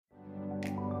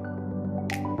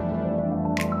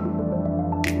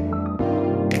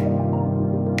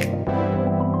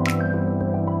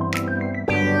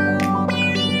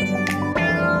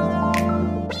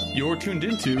tuned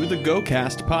into the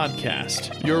GoCast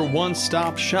podcast, your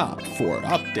one-stop shop for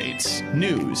updates,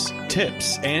 news,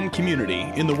 tips, and community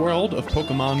in the world of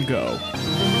Pokemon Go.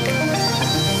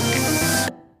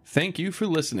 Thank you for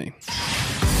listening.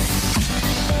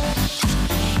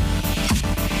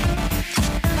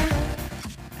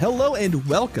 Hello and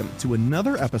welcome to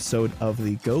another episode of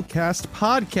the GoCast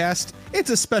podcast.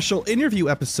 It's a special interview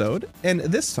episode, and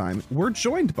this time we're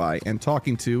joined by and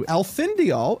talking to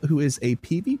Alfindeol, who is a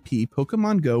PvP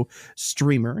Pokemon Go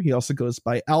streamer. He also goes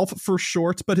by Alf for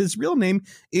short, but his real name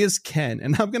is Ken,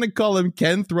 and I'm going to call him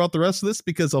Ken throughout the rest of this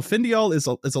because Alfindeol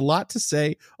is a lot to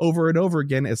say over and over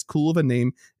again, as cool of a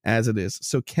name as it is.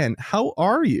 So Ken, how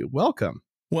are you? Welcome.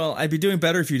 Well, I'd be doing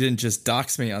better if you didn't just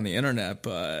dox me on the internet,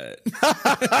 but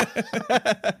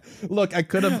look, I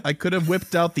could have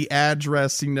whipped out the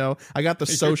address, I got the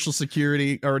social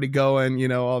security already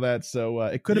going, all that. So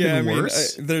it could have been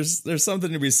worse. There's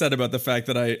something to be said about the fact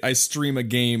that I stream a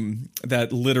game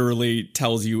that literally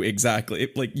tells you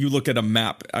exactly, like you look at a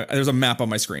map. There's a map on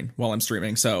my screen while I'm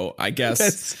streaming. So I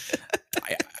guess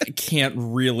I can't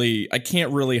really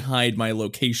hide my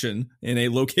location in a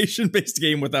location-based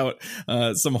game without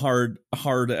some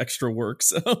hard extra work.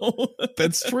 So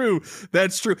That's true.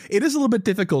 It is a little bit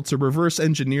difficult to reverse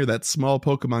engineer that small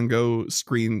Pokemon Go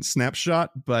screen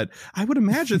snapshot, but I would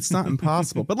imagine it's not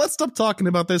impossible. But let's stop talking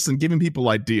about this and giving people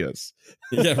ideas.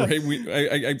 Yeah,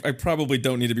 right. I probably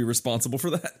don't need to be responsible for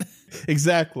that.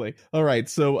 Exactly. All right.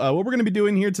 So what we're going to be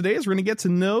doing here today is we're going to get to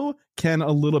know Ken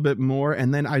a little bit more,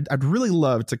 and then I'd really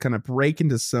love to kind of break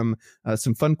into some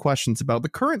fun questions about the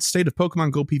current state of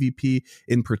Pokemon Go PvP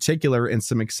in particular, and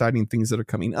some exciting things that are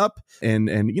coming up, and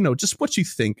just what you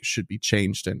think should be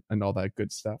changed and all that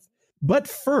good stuff. But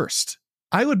first,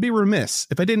 I would be remiss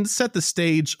if I didn't set the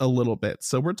stage a little bit.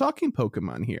 So we're talking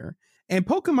Pokemon here, and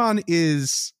Pokemon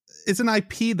is an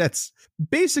IP that's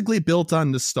basically built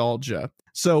on nostalgia.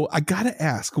 So I gotta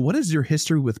ask, what is your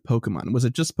history with Pokemon? Was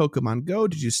it just Pokemon Go?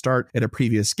 Did you start at a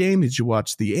previous game? Did you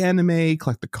watch the anime,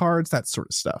 collect the cards, that sort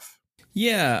of stuff?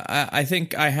 Yeah, I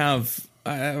think I have,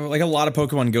 like a lot of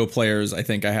Pokemon Go players, I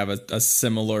think I have a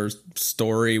similar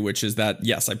story, which is that,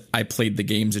 yes, I played the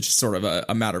games. It's just sort of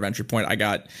a matter of entry point. I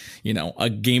got, a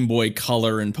Game Boy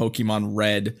Color and Pokemon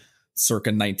Red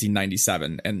circa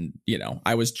 1997. And,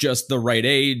 I was just the right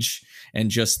age and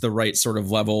just the right sort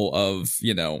of level of,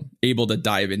 able to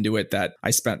dive into it, that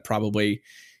I spent probably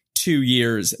 2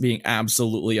 years being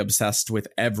absolutely obsessed with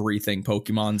everything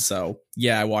Pokemon. So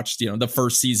yeah, I watched, the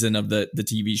first season of the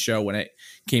TV show when it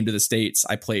came to the States.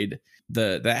 I played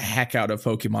the heck out of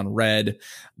Pokemon Red.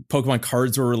 Pokemon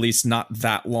cards were released not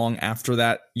that long after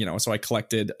that, so I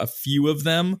collected a few of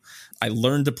them. I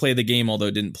learned to play the game, although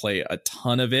didn't play a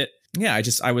ton of it. Yeah,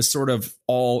 I was sort of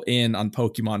all in on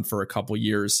Pokemon for a couple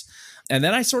years. And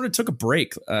then I sort of took a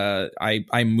break.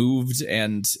 I moved,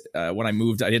 and when I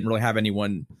moved, I didn't really have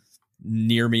anyone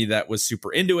near me that was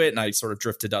super into it, and I sort of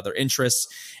drifted to other interests.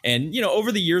 And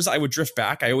over the years I would drift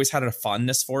back. I always had a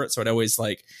fondness for it, so I'd always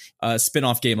like a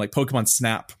spin-off game like Pokemon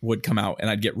Snap would come out, and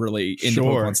I'd get really into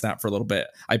Pokemon Snap for a little bit.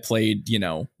 I played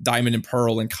Diamond and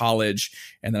Pearl in college,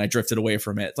 and then I drifted away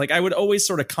from it. Like I would always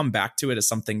sort of come back to it as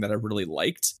something that I really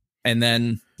liked. And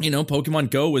then,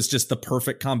 Pokemon Go was just the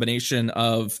perfect combination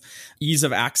of ease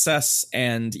of access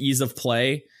and ease of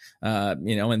play.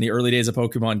 In the early days of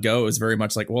Pokemon Go, it was very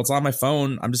much like, well, it's on my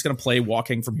phone. I'm just going to play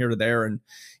walking from here to there. And,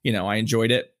 I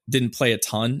enjoyed it. Didn't play a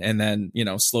ton. And then,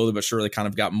 slowly but surely kind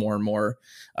of got more and more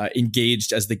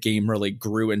engaged as the game really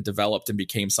grew and developed and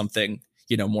became something,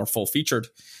 more full featured.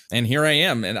 And here I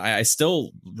am. And I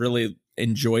still really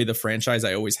enjoy the franchise.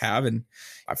 I always have. And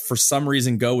for some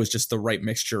reason, Go was just the right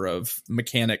mixture of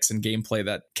mechanics and gameplay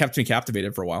that kept me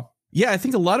captivated for a while. Yeah, I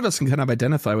think a lot of us can kind of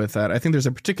identify with that. I think there's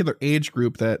a particular age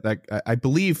group that I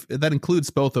believe that includes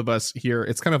both of us here.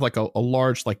 It's kind of like a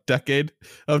large decade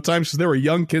of time, because there were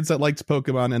young kids that liked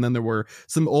Pokemon, and then there were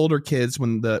some older kids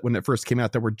when it first came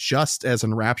out that were just as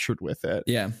enraptured with it.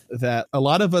 Yeah, that a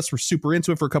lot of us were super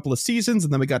into it for a couple of seasons,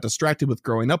 and then we got distracted with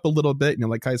growing up a little bit,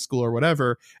 like high school or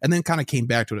whatever, and then kind of came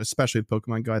back to it, especially with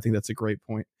Pokemon Go. I think that's a great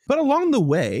point. But along the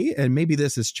way, and maybe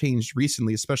this has changed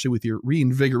recently, especially with your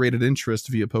reinvigorated interest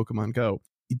via Pokemon Go,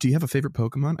 do you have a favorite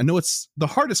Pokemon? I know it's the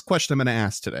hardest question I'm going to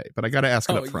ask today, but I got to ask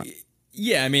it up front.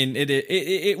 Yeah, I mean,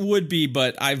 it would be,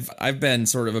 but I've been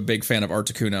sort of a big fan of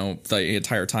Articuno the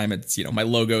entire time. It's, my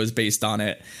logo is based on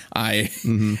it.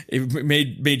 It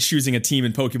made choosing a team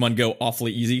in Pokemon Go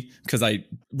awfully easy, because I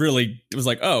really was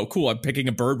like, oh, cool, I'm picking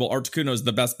a bird. Well, Articuno is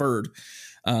the best bird.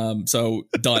 So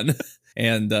done.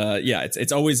 And yeah,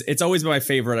 it's always my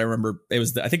favorite. I remember I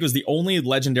think it was the only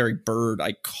legendary bird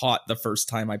I caught the first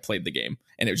time I played the game,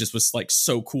 and it just was like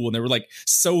so cool. And there were like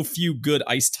so few good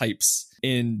ice types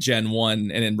in Gen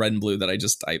 1 and in Red and Blue that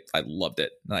I loved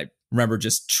it. And I remember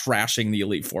just trashing the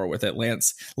Elite Four with it.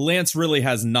 Lance really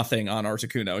has nothing on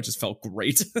Articuno. It just felt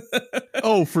great.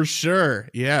 Oh, for sure.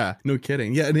 Yeah, no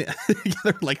kidding. Yeah, and there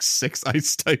are like 6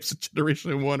 ice types in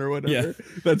Generation 1 or whatever. Yeah.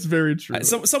 That's very true.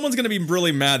 Someone's going to be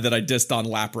really mad that I dissed on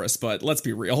Lapras, but let's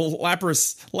be real.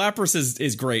 Lapras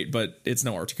is great, but it's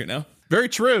no Articuno. Very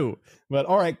true. But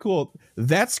all right, cool.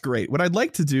 That's great. What I'd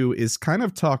like to do is kind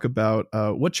of talk about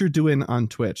what you're doing on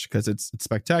Twitch, because it's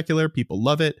spectacular. People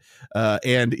love it.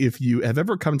 And if you have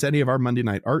ever come to any of our Monday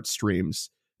night art streams,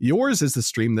 yours is the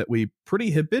stream that we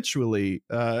pretty habitually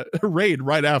raid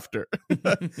right after.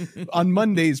 On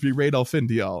Mondays, we raid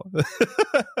Alfindeol.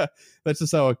 That's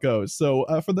just how it goes. So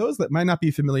for those that might not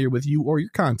be familiar with you or your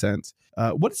content,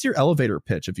 what is your elevator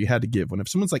pitch if you had to give one? If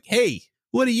someone's like, hey,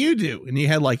 what do you do? And you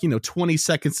had 20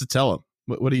 seconds to tell them.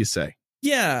 What do you say?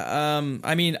 Yeah,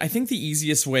 I mean, I think the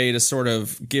easiest way to sort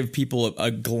of give people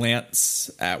a glance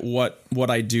at what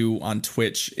I do on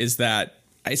Twitch is that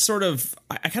I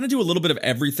kind of do a little bit of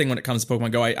everything when it comes to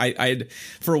Pokemon Go. I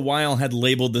for a while had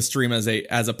labeled the stream as a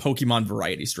Pokemon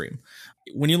variety stream.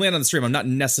 When you land on the stream, I'm not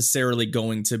necessarily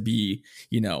going to be,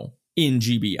 in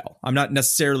GBL. I'm not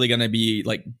necessarily going to be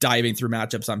like diving through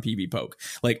matchups on PvPoke.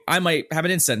 Like I might have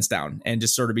an incense down and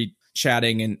just sort of be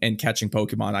chatting and catching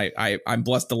Pokemon. I'm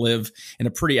blessed to live in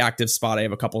a pretty active spot. I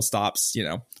have a couple stops.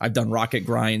 I've done rocket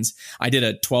grinds. I did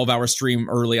a 12-hour stream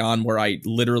early on where I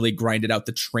literally grinded out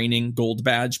the training gold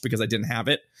badge because I didn't have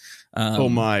it. Oh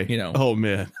my! Oh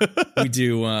man! we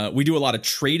do a lot of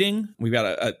trading. We've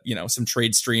got some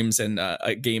trade streams and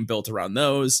a game built around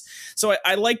those. So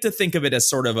I like to think of it as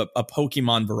sort of a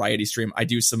Pokemon variety stream. I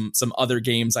do some other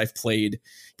games I've played,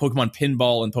 Pokemon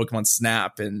Pinball and Pokemon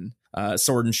Snap and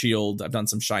Sword and Shield. I've done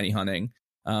some shiny hunting,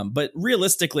 but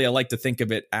realistically, I like to think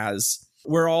of it as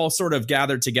we're all sort of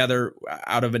gathered together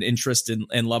out of an interest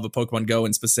and love of Pokemon Go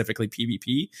and specifically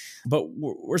PvP. But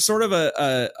we're sort of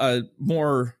a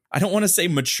more, I don't want to say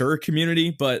mature community,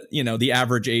 but the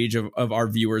average age of our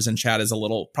viewers in chat is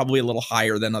probably a little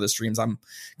higher than other streams. I'm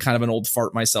kind of an old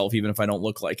fart myself, even if I don't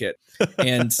look like it.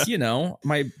 And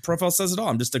my profile says it all.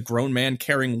 I'm just a grown man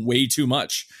caring way too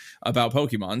much about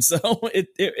Pokemon. So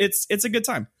it's a good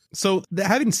time. So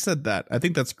having said that, I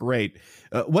think that's great.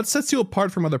 What sets you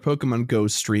apart from other Pokemon Go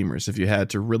streamers? If you had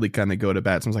to really kind of go to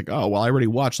bat, someone's like, oh, well, I already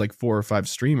watched like 4 or 5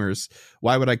 streamers.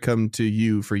 Why would I come to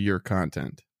you for your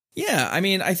content? Yeah, I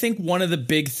mean, I think one of the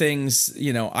big things,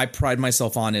 I pride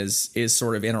myself on is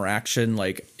sort of interaction.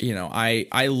 Like,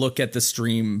 I look at the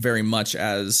stream very much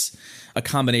as a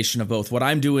combination of both what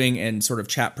I'm doing and sort of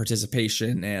chat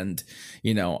participation. And,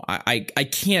 I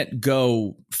can't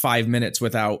go 5 minutes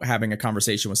without having a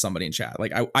conversation with somebody in chat.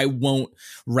 Like I won't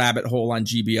rabbit hole on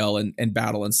GBL and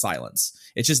battle in silence.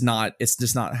 It's just not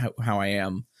how I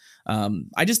am.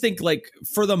 I just think like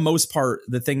for the most part,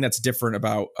 the thing that's different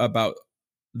about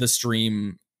the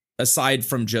stream, aside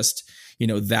from just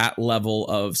that level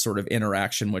of sort of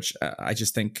interaction, which I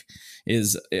just think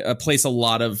is a place a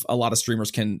lot of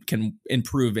streamers can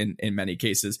improve in many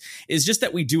cases, is just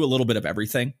that we do a little bit of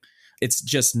everything. It's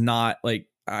just not like,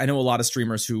 I know a lot of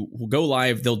streamers who will go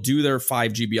live, they'll do their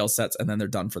 5 GBL sets and then they're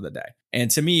done for the day.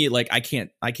 And to me, like I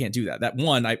can't do that. That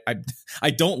one, I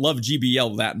don't love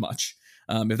GBL that much.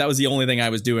 If that was the only thing I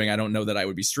was doing, I don't know that I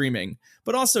would be streaming.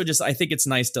 But also just, I think it's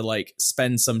nice to like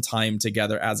spend some time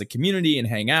together as a community and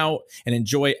hang out and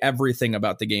enjoy everything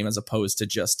about the game as opposed to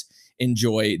just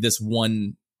enjoy this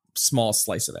one small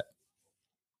slice of it.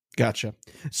 Gotcha.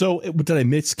 So did I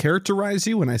mischaracterize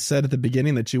you when I said at the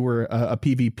beginning that you were a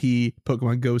PvP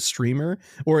Pokemon Go streamer?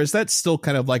 Or is that still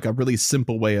kind of like a really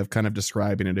simple way of kind of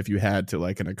describing it if you had to,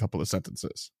 like in a couple of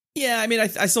sentences? Yeah, I mean, I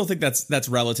still think that's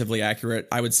relatively accurate.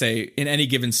 I would say in any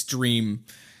given stream,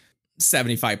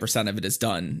 75% of it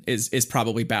is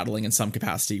probably battling in some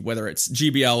capacity, whether it's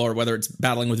GBL or whether it's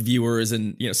battling with viewers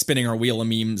and spinning our wheel of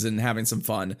memes and having some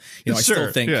fun. I still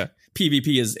think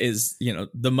PvP is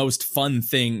the most fun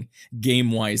thing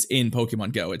game wise in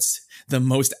Pokemon Go. It's the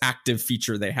most active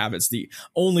feature they have. It's the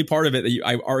only part of it that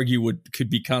I argue could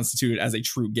be constituted as a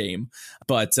true game,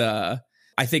 but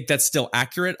I think that's still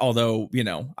accurate, although,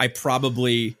 I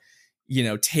probably,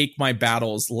 take my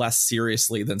battles less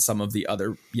seriously than some of the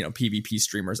other, PvP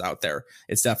streamers out there.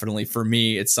 It's definitely, for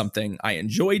me, it's something I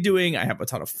enjoy doing. I have a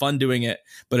ton of fun doing it,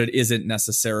 but it isn't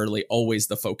necessarily always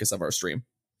the focus of our stream.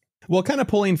 Well, kind of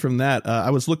pulling from that,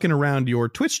 I was looking around your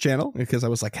Twitch channel because I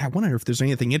was like, I wonder if there's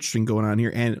anything interesting going on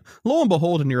here. And lo and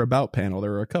behold, in your About panel,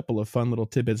 there are a couple of fun little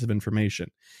tidbits of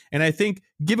information. And I think,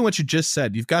 given what you just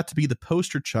said, you've got to be the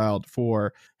poster child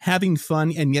for having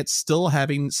fun and yet still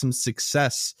having some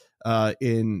success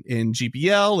in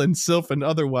GBL and Sylph and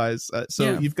otherwise.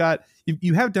 So yeah.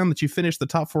 You have down that you finished the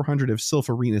top 400 of Sylph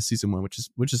Arena season 1,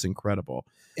 which is incredible.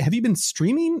 Have you been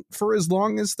streaming for as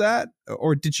long as that,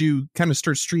 or did you kind of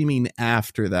start streaming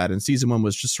after that? And season 1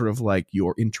 was just sort of like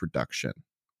your introduction.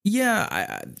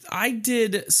 Yeah, I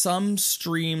did some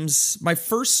streams. My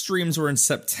first streams were in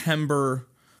September.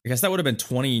 I guess that would have been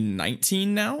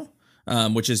 2019 now.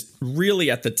 Which is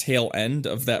really at the tail end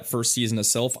of that first season of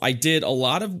Sylph. I did a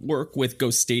lot of work with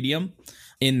Ghost Stadium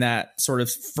in that sort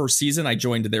of first season. I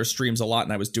joined their streams a lot,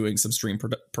 and I was doing some stream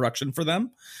production for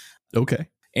them. Okay.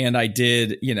 And I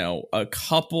did, a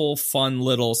couple fun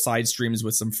little side streams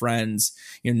with some friends,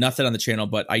 nothing on the channel,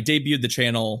 but I debuted the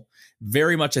channel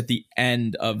very much at the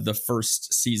end of the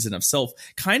first season of Sylph,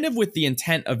 kind of with the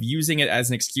intent of using it as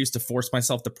an excuse to force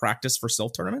myself to practice for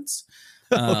Sylph tournaments.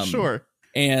 Sure.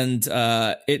 And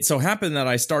it so happened that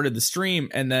I started the stream,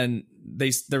 and then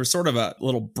there was sort of a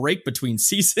little break between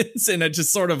seasons, and I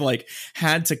just sort of like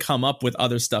had to come up with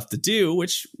other stuff to do,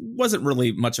 which wasn't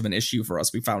really much of an issue for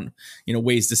us. We found,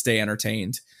 ways to stay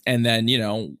entertained. And then,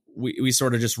 we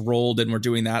sort of just rolled, and we're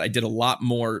doing that. I did a lot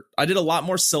more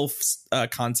Sylph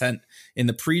content in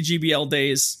the pre-GBL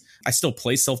days. I still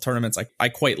play Sylph tournaments. I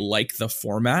quite like the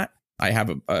format. I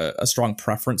have a strong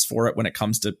preference for it when it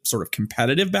comes to sort of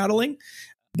competitive battling.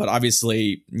 But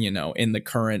obviously, in the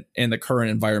current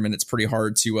environment, it's pretty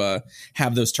hard to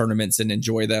have those tournaments and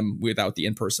enjoy them without the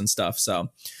in-person stuff.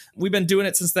 So we've been doing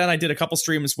it since then. I did a couple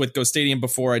streams with Ghost Stadium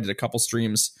before. I did a couple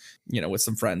streams, with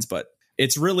some friends. But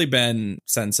it's really been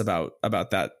since about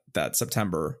that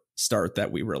September start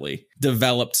that we really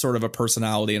developed sort of a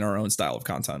personality in our own style of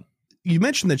content. You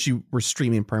mentioned that you were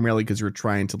streaming primarily because you were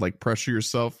trying to like pressure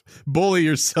yourself, bully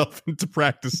yourself into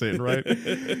practicing, right?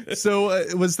 So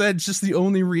was that just the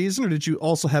only reason, or did you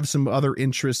also have some other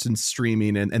interest in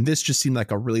streaming? And this just seemed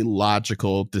like a really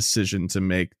logical decision to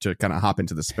make to kind of hop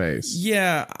into the space.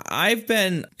 Yeah, I've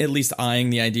been at least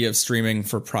eyeing the idea of streaming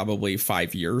for probably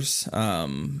 5 years.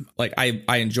 Like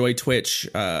I enjoy Twitch.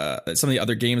 Some of the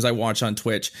other games I watch on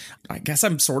Twitch. I guess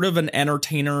I'm sort of an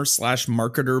entertainer /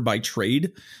 marketer by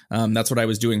trade. That's what I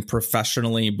was doing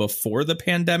professionally before the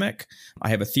pandemic. I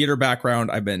have a theater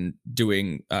background. I've been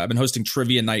hosting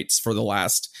trivia nights for the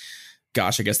last,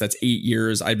 I guess that's 8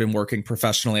 years. I've been working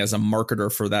professionally as a marketer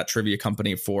for that trivia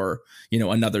company for,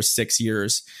 another 6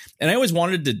 years. And I always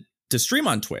wanted to stream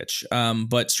on Twitch.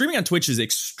 But streaming on Twitch is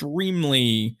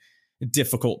extremely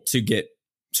difficult to get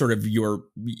sort of your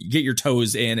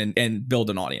toes in and build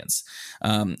an audience.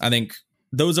 I think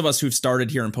those of us who've started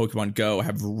here in Pokemon Go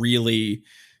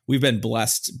we've been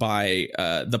blessed by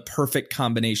the perfect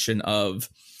combination of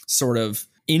sort of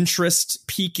interest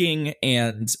peaking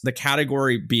and the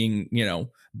category being,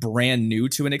 brand new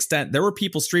to an extent. There were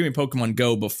people streaming Pokemon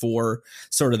Go before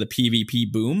sort of the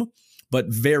PvP boom, but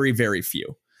very, very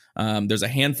few. There's a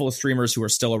handful of streamers who are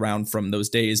still around from those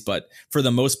days, but for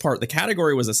the most part, the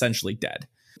category was essentially dead.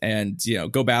 And,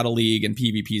 Go Battle League and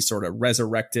PvP sort of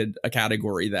resurrected a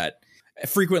category that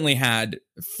frequently had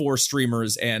 4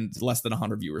 streamers and less than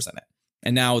 100 viewers in it.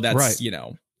 And now that's,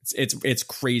 right. It's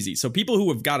crazy. So people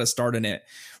who have got to start in it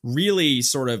really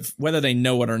sort of, whether they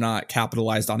know it or not,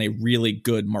 capitalized on a really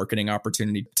good marketing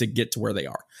opportunity to get to where they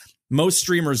are. Most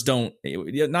streamers don't,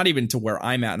 not even to where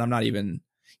I'm at. And I'm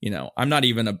not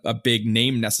even a big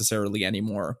name necessarily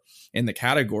anymore in the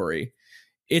category.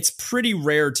 It's pretty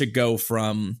rare to go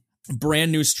from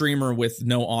brand new streamer with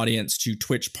no audience to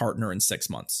Twitch partner in 6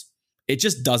 months. It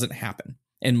just doesn't happen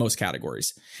in most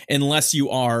categories unless you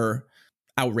are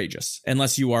outrageous,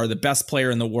 unless you are the best player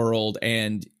in the world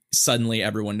and suddenly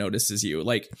everyone notices you.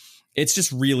 Like, it's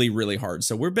just really, really hard.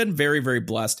 So we've been very, very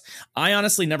blessed. I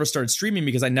honestly never started streaming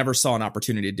because I never saw an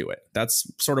opportunity to do it. That's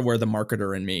sort of where the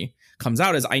marketer in me comes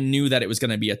out, is I knew that it was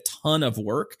going to be a ton of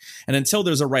work. And until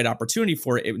there's a right opportunity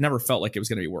for it, it never felt like it was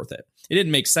going to be worth it. It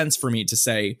didn't make sense for me to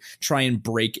say, try and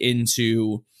break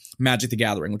into Magic the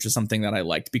Gathering, which is something that I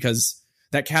liked because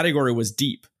that category was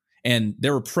deep and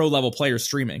there were pro level players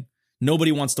streaming.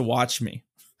 Nobody wants to watch me.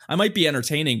 I might be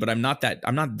entertaining, but I'm not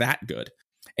that good.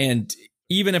 And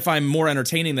even if I'm more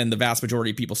entertaining than the vast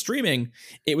majority of people streaming,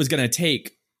 it was going to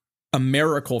take a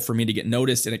miracle for me to get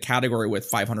noticed in a category with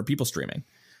 500 people streaming.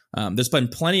 There's been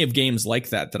plenty of games like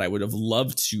that I would have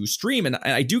loved to stream. And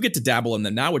I do get to dabble in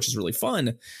them now, which is really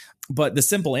fun. But the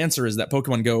simple answer is that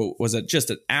Pokemon Go was just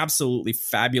an absolutely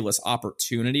fabulous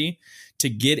opportunity to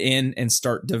get in and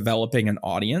start developing an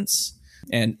audience.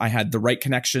 And I had the right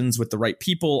connections with the right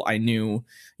people. I knew,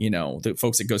 the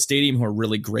folks at Go Stadium who are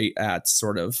really great at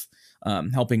sort of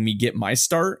helping me get my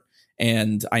start.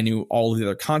 And I knew all of the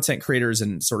other content creators,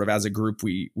 and sort of as a group,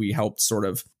 we helped sort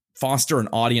of foster an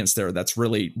audience there that's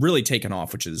really, really taken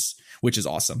off, which is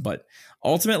awesome. But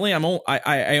ultimately,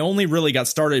 I only really got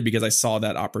started because I saw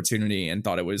that opportunity and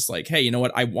thought it was like, hey, you know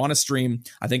what? I want to stream.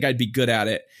 I think I'd be good at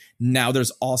it. Now there's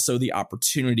also the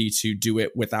opportunity to do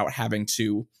it without having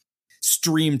to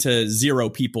stream to 0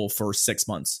 people for 6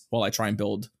 months while I try and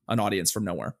build an audience from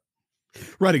nowhere.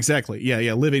 Right, exactly.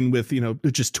 Yeah. Living with,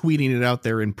 just tweeting it out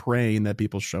there and praying that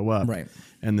people show up. Right.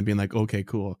 And then being like, okay,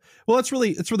 cool. Well, it's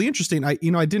really interesting. I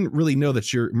didn't really know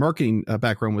that your marketing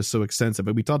background was so extensive,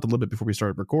 but we talked a little bit before we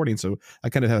started recording. So I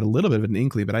kind of had a little bit of an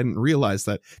inkling, but I didn't realize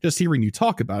that just hearing you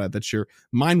talk about it, that your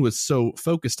mind was so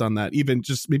focused on that, even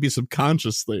just maybe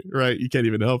subconsciously, right? You can't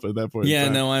even help it at that point. Yeah,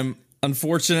 no,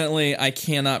 unfortunately, I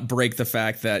cannot break the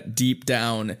fact that deep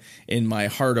down in my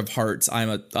heart of hearts,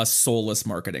 I'm a soulless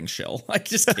marketing shill. I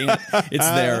just can't. It's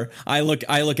there. I look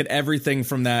at everything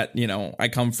from that. I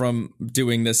come from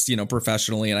doing this,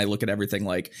 professionally, and I look at everything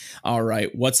like, all right,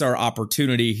 what's our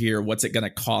opportunity here? What's it going to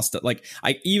cost? Like,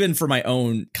 even for my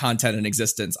own content and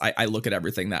existence, I look at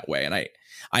everything that way, and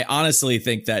I honestly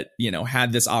think that,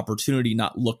 had this opportunity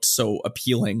not looked so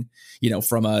appealing,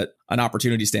 from an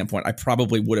opportunity standpoint, I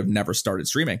probably would have never started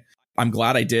streaming. I'm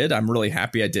glad I did. I'm really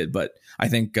happy I did. But I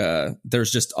think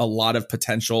there's just a lot of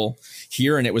potential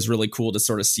here, and it was really cool to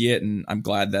sort of see it. And I'm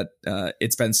glad that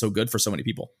it's been so good for so many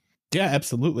people. Yeah,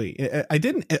 absolutely. I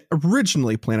didn't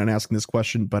originally plan on asking this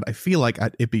question, but I feel like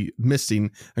it'd be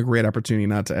missing a great opportunity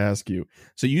not to ask you.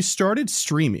 So you started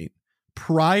streaming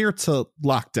prior to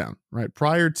lockdown, right?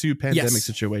 Prior to pandemic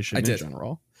situation in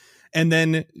general. And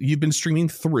then you've been streaming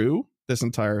through this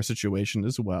entire situation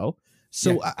as well.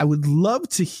 So I would love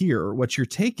to hear what your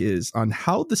take is on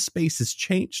how the space has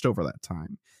changed over that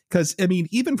time. Because,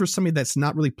 even for somebody that's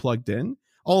not really plugged in,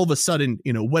 all of a sudden,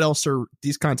 what else are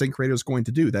these content creators going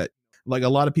to do? That, like, a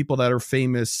lot of people that are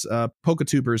famous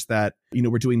Poketubers that,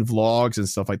 were doing vlogs and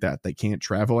stuff like that, they can't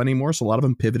travel anymore. So a lot of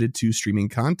them pivoted to streaming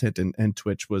content, and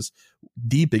Twitch was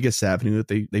the biggest avenue that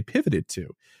they pivoted to.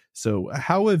 So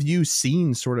how have you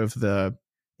seen sort of the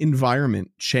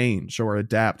environment change or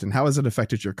adapt, and how has it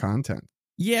affected your content?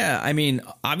 Yeah,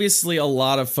 obviously a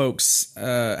lot of folks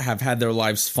have had their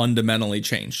lives fundamentally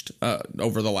changed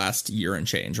over the last year and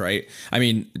change, right?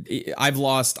 I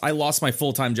lost my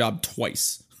full-time job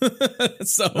twice.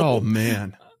 So, oh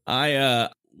man, I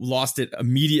lost it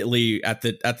immediately at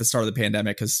the start of the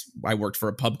pandemic because I worked for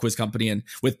a pub quiz company, and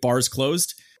with bars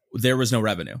closed, there was no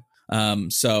revenue.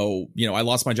 So, I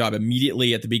lost my job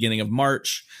immediately at the beginning of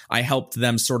March. I helped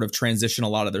them sort of transition a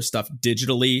lot of their stuff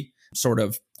digitally, sort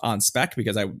of on spec,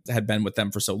 because I had been with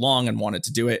them for so long and wanted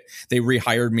to do it. They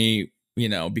rehired me,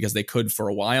 because they could for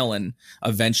a while. And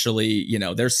eventually,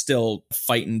 they're still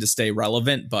fighting to stay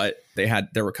relevant, but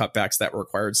there were cutbacks that were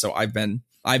required. So I've been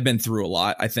through a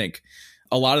lot. I think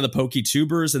a lot of the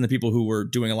PokeTubers and the people who were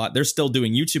doing a lot, they're still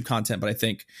doing YouTube content, but I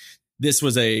think this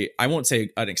was I won't say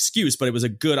an excuse, but it was a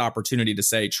good opportunity to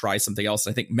say, try something else.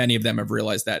 I think many of them have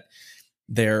realized that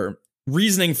their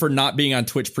reasoning for not being on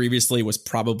Twitch previously was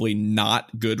probably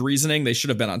not good reasoning. They should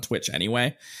have been on Twitch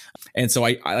anyway. And so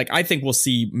I think we'll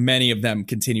see many of them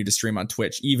continue to stream on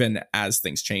Twitch, even as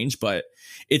things change. But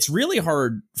it's really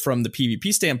hard from the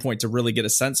PvP standpoint to really get a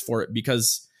sense for it,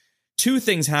 because 2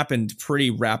 things happened pretty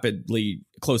rapidly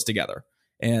close together.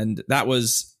 And that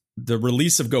was the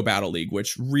release of Go Battle League,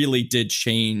 which really did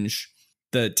change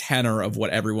the tenor of what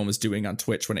everyone was doing on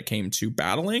Twitch when it came to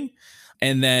battling.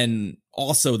 And then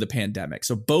also the pandemic.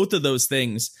 So both of those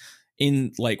things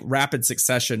in like rapid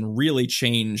succession really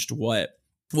changed what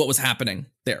was happening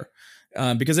there.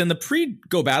 Because in the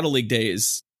pre-Go Battle League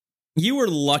days, you were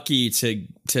lucky to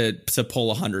pull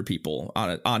 100 people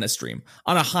on a stream,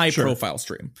 on a high profile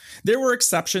stream. There were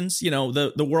exceptions,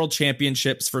 the world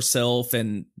championships for Sylph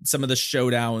and some of the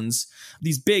showdowns.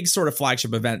 These big sort of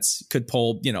flagship events could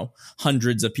pull,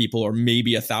 hundreds of people or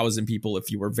maybe 1,000 people if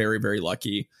you were very, very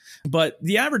lucky. But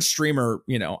the average streamer,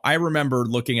 I remember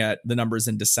looking at the numbers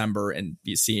in December and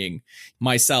seeing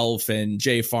myself and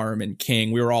J Farm and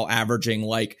King. We were all averaging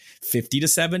like 50 to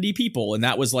 70 people. And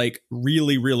that was like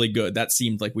really, really good. That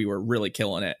seemed like we were really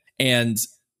killing it. And,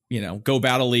 Go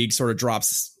Battle League sort of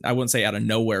drops, I wouldn't say out of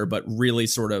nowhere, but really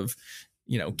sort of,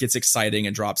 gets exciting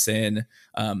and drops in.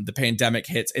 The pandemic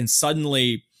hits, and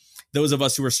suddenly those of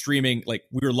us who were streaming, like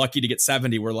we were lucky to get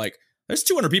 70. We're like, there's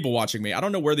 200 people watching me. I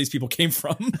don't know where these people came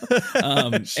from.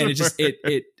 And it just,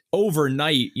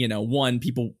 overnight, one,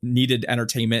 people needed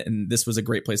entertainment and this was a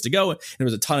great place to go. And there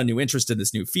was a ton of new interest in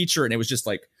this new feature. And it was just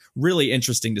like really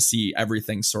interesting to see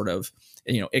everything sort of,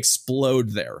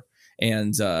 explode there.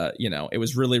 And, it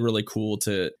was really, really cool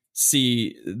to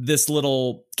see this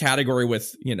little category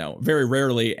with, very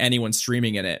rarely anyone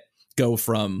streaming in it go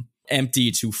from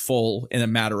empty to full in a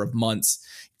matter of months.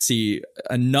 See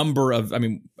a number of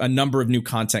new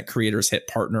content creators hit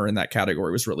partner in that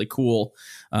category was really cool.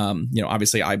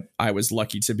 Obviously I was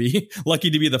lucky to be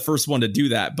the first one to do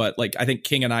that, but like I think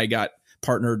King and I got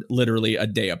partnered literally a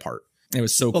day apart. It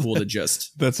was so cool to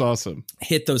just that's awesome,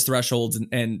 hit those thresholds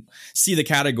and see the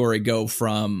category go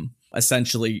from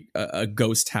essentially a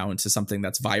ghost town to something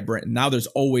that's vibrant. And now there's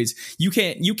always, you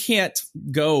can't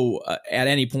go at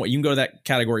any point. You can go to that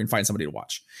category and find somebody to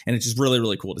watch. And it's just really,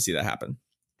 really cool to see that happen.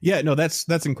 Yeah, no, that's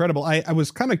incredible. I was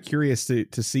kind of curious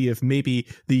to see if maybe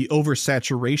the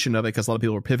oversaturation of it, because a lot of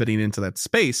people were pivoting into that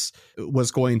space, was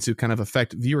going to kind of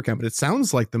affect viewer count. But it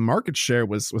sounds like the market share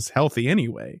was healthy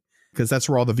anyway, because that's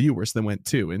where all the viewers then went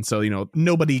to. And so,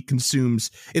 nobody consumes.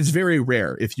 It's very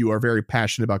rare if you are very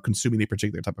passionate about consuming a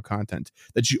particular type of content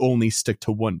that you only stick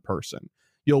to one person.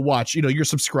 You'll watch, you're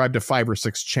subscribed to 5 or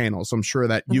 6 channels. So I'm sure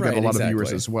that you got a lot of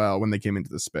viewers as well when they came into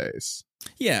the space.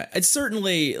 Yeah, it's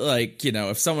certainly like,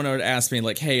 if someone would ask me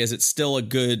like, hey, is it still a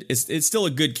good, it's still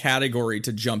a good category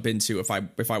to jump into if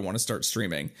I want to start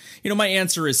streaming? My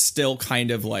answer is still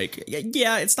kind of like,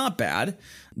 yeah, it's not bad,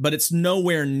 but it's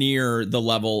nowhere near the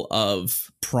level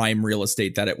of prime real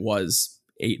estate that it was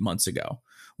 8 months ago,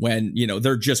 when,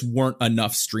 there just weren't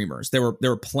enough streamers. There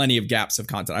were plenty of gaps of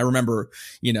content. I remember,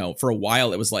 for a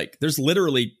while it was like, there's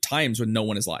literally times when no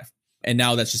one is live. And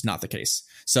now that's just not the case.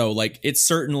 So like, it's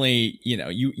certainly,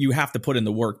 you have to put in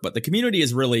the work, but the community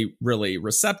is really, really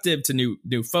receptive to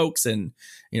new folks. And,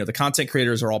 the content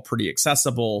creators are all pretty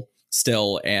accessible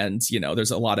still. And,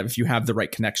 there's a lot of, if you have the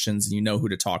right connections and who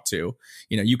to talk to,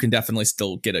 you can definitely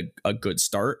still get a good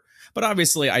start. But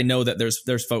obviously, I know that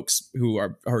there's folks who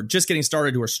are just getting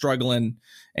started, who are struggling.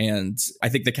 And I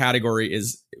think the category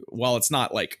is, while it's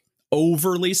not like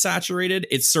overly saturated,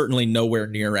 it's certainly nowhere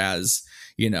near as,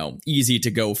 easy to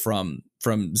go from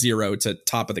 0 to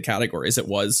top of the category as it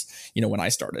was, when I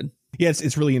started. Yeah,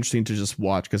 it's really interesting to just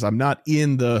watch, because I'm not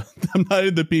in the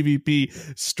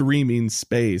PvP streaming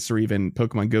space or even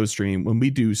Pokemon Go stream. When we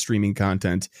do streaming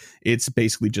content, it's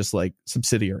basically just like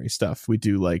subsidiary stuff. We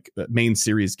do like main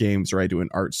series games, or I do an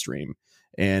art stream.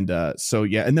 And so,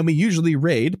 yeah, and then we usually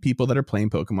raid people that are playing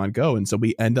Pokemon Go. And so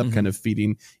we end up kind of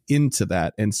feeding into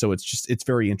that. And so it's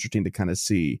very interesting to kind of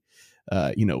see,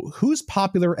 who's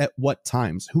popular at what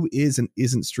times, who is and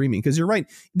isn't streaming. Because you're right,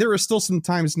 there are still some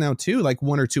times now too, like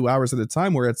 1 or 2 hours at a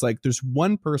time, where it's like there's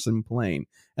one person playing,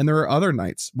 and there are other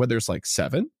nights where there's like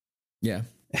 7. Yeah,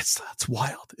 it's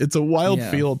wild. It's a wild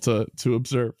field to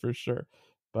observe for sure.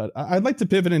 But I'd like to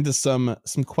pivot into some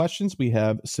questions we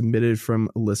have submitted from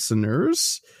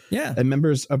listeners, and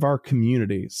members of our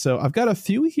community. So I've got a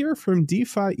few here from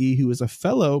DeFi, who is a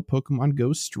fellow Pokemon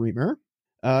Go streamer.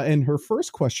 And her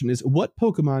first question is, what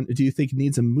Pokemon do you think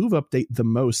needs a move update the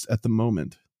most at the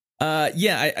moment?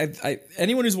 I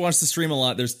anyone who's watched the stream a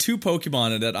lot, there's 2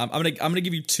 Pokemon that I'm gonna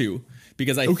give you 2,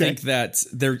 because I think that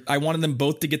I wanted them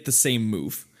both to get the same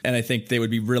move, and I think they would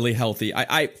be really healthy.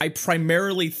 I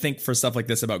primarily think for stuff like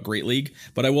this about Great League,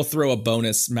 but I will throw a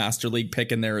bonus Master League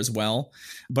pick in there as well.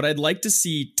 But I'd like to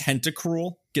see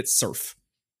Tentacruel get Surf.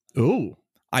 Oh.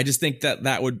 I just think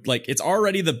that would, like, it's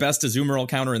already the best Azumarill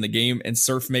counter in the game, and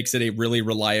Surf makes it a really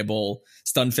reliable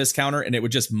Stunfisk counter, and it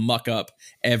would just muck up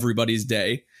everybody's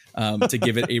day to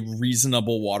give it a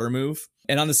reasonable water move.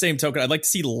 And on the same token, I'd like to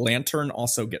see Lantern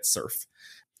also get Surf,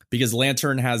 because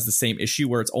Lantern has the same issue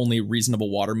where its only reasonable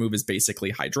water move is basically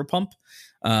Hydro Pump,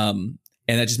 and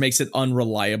that just makes it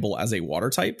unreliable as a water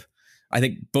type. I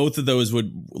think both of those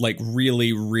would like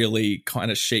really, really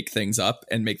kind of shake things up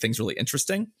and make things really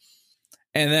interesting.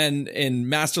 And then in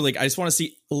Master League, I just want to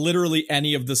see literally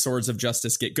any of the Swords of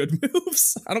Justice get good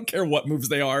moves. I don't care what moves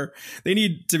they are. They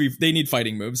need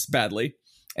fighting moves badly.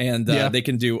 And they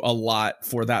can do a lot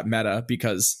for that meta,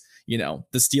 because,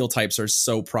 the steel types are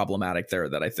so problematic there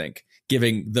that I think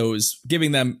giving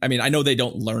them, I mean, I know they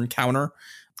don't learn counter.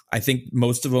 I think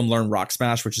most of them learn Rock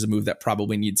Smash, which is a move that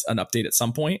probably needs an update at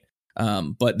some point.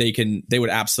 But they would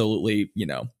absolutely,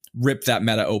 rip that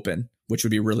meta open, which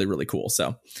would be really, really cool.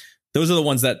 So those are the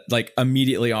ones that, like,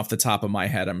 immediately off the top of my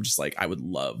head, I'm just like, I would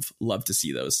love to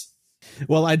see those.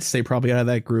 Well, I'd say probably out of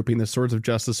that grouping, the Swords of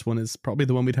Justice one is probably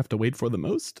the one we'd have to wait for the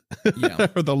most. Yeah.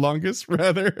 Or the longest,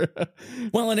 rather.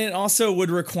 Well, and it also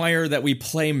would require that we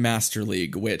play Master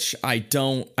League, which I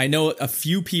don't. I know a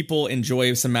few people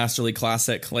enjoy some Master League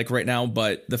Classic like right now,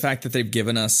 but the fact that they've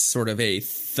given us sort of a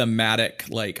thematic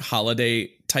like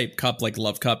holiday type cup, like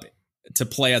Love Cup, to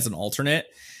play as an alternate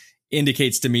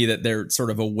indicates to me that they're sort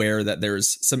of aware that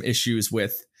there's some issues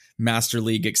with Master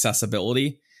League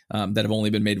accessibility that have only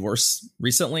been made worse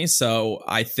recently. So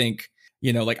I think,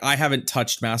 like I haven't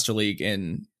touched Master League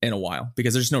in a while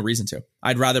because there's no reason to.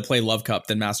 I'd rather play Love Cup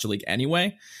than Master League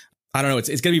anyway. I don't know. It's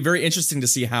going to be very interesting to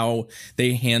see how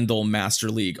they handle Master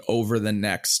League over the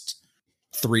next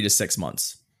 3 to 6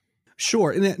 months.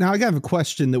 Sure. And now I have a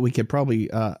question that we could probably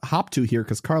hop to here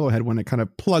because Carlo had one that kind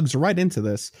of plugs right into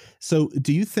this. So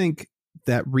do you think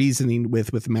that reasoning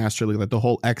with Master League, like the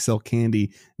whole XL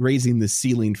candy raising the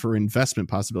ceiling for investment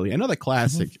possibility? I know that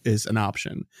Classic is an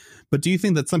option, but do you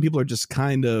think that some people are just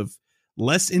kind of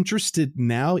less interested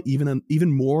now,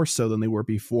 even more so than they were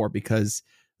before, because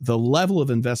the level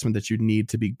of investment that you need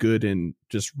to be good in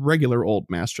just regular old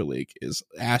Master League is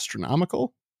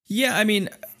astronomical? Yeah, I mean,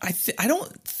 I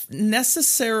don't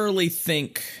necessarily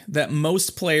think that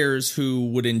most players who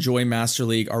would enjoy Master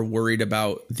League are worried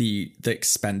about the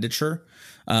expenditure.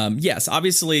 Yes,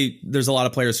 obviously, there's a lot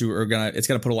of players who are it's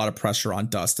gonna put a lot of pressure on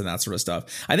dust and that sort of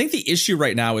stuff. I think the issue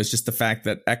right now is just the fact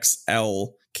that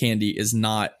XL candy is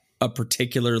not a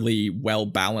particularly well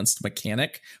balanced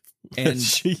mechanic.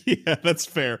 And yeah, that's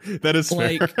fair. That is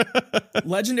fair.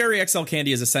 Legendary XL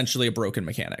candy is essentially a broken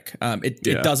mechanic.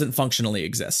 It doesn't functionally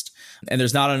exist, and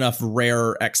there's not enough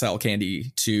rare XL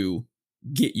candy to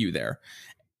get you there.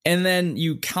 And then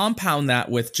you compound that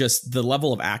with just the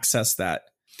level of access that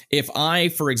if I,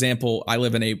 for example, I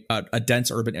live in a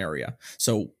dense urban area,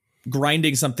 so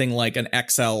grinding something like an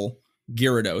XL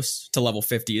Gyarados to level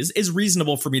 50 is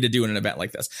reasonable for me to do in an event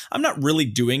like this. I'm not really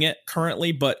doing it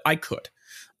currently, but I could.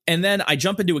 And then I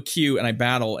jump into a queue and I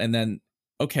battle, and then,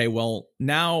 okay, well,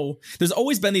 now there's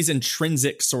always been these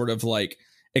intrinsic sort of like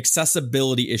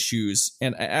accessibility issues.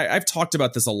 And I've talked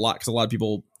about this a lot because a lot of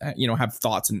people, have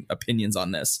thoughts and opinions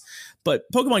on this.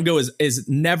 But Pokemon Go is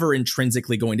never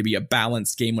intrinsically going to be a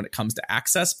balanced game when it comes to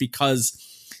access, because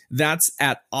that's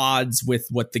at odds with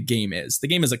what the game is. The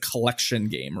game is a collection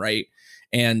game, right?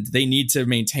 And they need to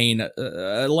maintain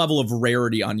a level of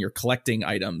rarity on your collecting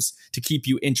items to keep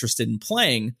you interested in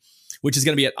playing, which is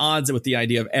going to be at odds with the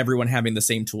idea of everyone having the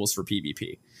same tools for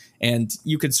PvP. And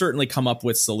you could certainly come up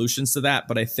with solutions to that,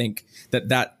 but I think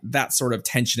that sort of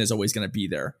tension is always going to be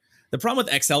there. The problem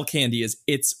with XL candy is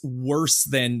it's worse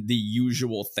than the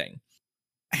usual thing.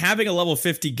 Having a level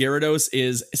 50 Gyarados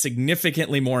is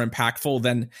significantly more impactful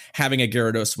than having a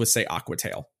Gyarados with, say,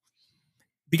 Aquatail.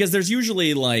 Because there's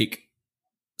usually like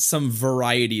some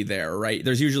variety there, right?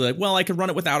 There's usually like, well, I could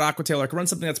run it without Aquatail, or I could run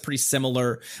something that's pretty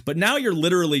similar. But now you're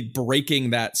literally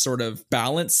breaking that sort of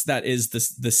balance that is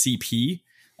the CP,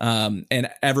 and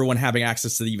everyone having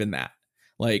access to even that.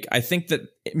 Like, I think that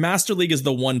Master League is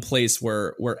the one place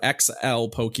where XL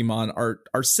Pokemon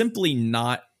are simply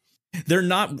not, they're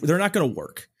not going to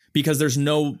work because there's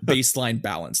no baseline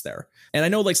balance there. And I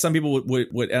know like some people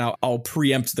would and I'll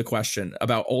preempt the question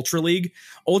about Ultra League.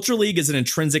 Ultra League is an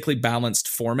intrinsically balanced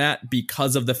format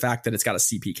because of the fact that it's got a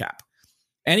CP cap.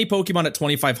 Any Pokemon at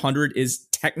 2,500 is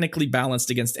technically balanced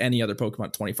against any other Pokemon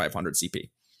at 2,500 CP.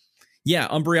 Yeah,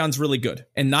 Umbreon's really good.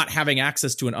 And not having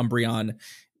access to an Umbreon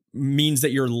means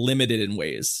that you're limited in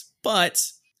ways. But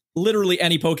literally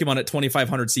any Pokemon at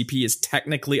 2,500 CP is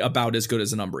technically about as good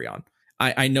as an Umbreon.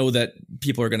 I know that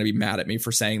people are going to be mad at me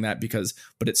for saying that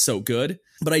but it's so good.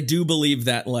 But I do believe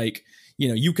that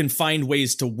you can find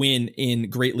ways to win in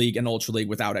Great League and Ultra League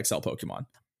without XL Pokemon.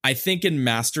 I think in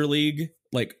Master League,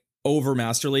 like over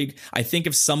Master League, I think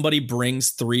if somebody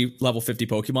brings 3 level 50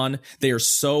 Pokemon, they are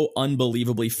so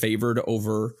unbelievably favored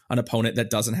over an opponent that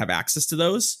doesn't have access to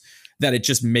those that it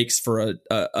just makes for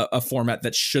a format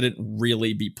that shouldn't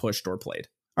really be pushed or played.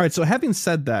 All right, so having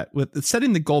said that, with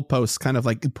setting the goalposts, kind of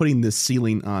like putting this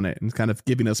ceiling on it and kind of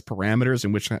giving us parameters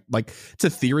in which like to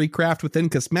theory craft within,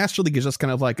 because Master League is just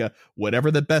kind of like a whatever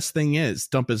the best thing is,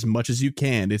 dump as much as you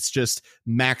can. It's just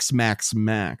max.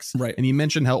 Right. And you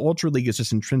mentioned how Ultra League is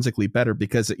just intrinsically better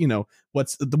because,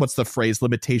 what's the phrase?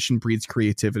 Limitation breeds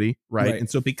creativity, right? And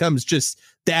so it becomes just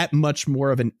that much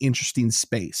more of an interesting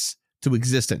space to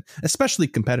exist in, especially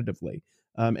competitively.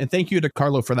 And thank you to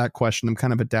Carlo for that question. I'm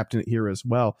kind of adapting it here as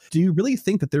well. Do you really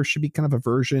think that there should be kind of a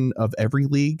version of every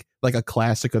league, like a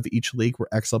classic of each league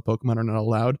where XL Pokemon are not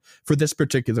allowed for this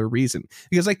particular reason?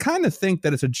 Because I kind of think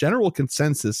that it's a general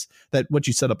consensus that what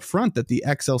you said up front, that the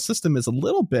XL system is a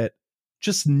little bit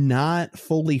just not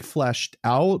fully fleshed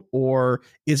out or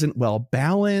isn't well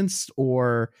balanced,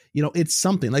 or, it's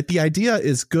something like the idea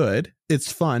is good.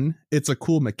 It's fun. It's a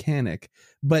cool mechanic,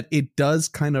 but it does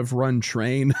kind of run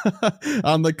train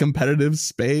on the competitive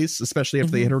space, especially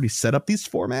if they had already set up these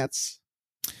formats.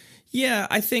 Yeah,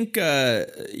 I think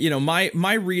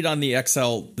my read on the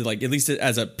XL, like at least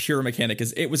as a pure mechanic,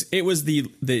 is it was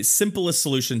the simplest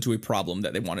solution to a problem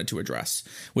that they wanted to address,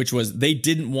 which was they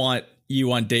didn't want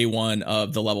you on day one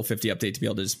of the level 50 update to be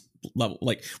able to just level.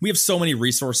 Like, we have so many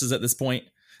resources at this point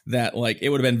that like it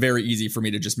would have been very easy for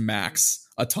me to just max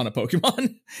a ton of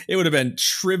Pokemon. It would have been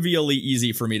trivially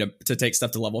easy for me to take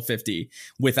stuff to level 50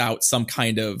 without some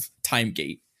kind of time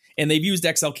gate. And they've used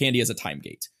XL Candy as a time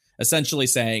gate, essentially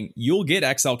saying you'll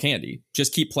get XL Candy,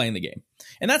 just keep playing the game.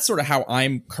 And that's sort of how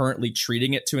I'm currently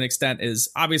treating it to an extent. Is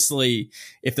obviously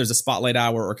if there's a spotlight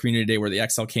hour or community day where the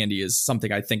XL Candy is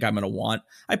something I think I'm going to want,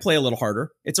 I play a little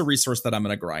harder. It's a resource that I'm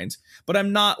going to grind, but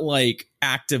I'm not like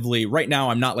actively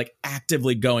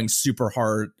going super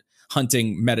hard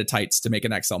hunting Metatites to make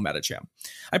an XL Metacham.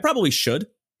 I probably should.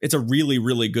 It's a really,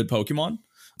 really good Pokemon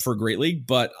for Great League,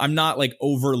 but I'm not like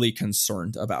overly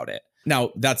concerned about it.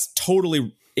 Now, that's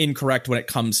totally incorrect when it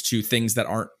comes to things that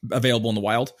aren't available in the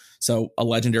wild. So a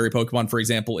legendary Pokemon, for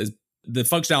example, is the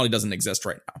functionality doesn't exist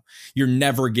right now. You're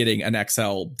never getting an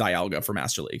XL Dialga for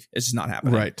Master League. It's just not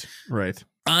happening. Right.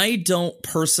 I don't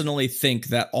personally think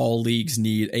that all leagues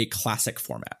need a classic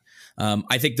format.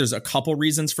 I think there's a couple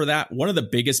reasons for that. One of the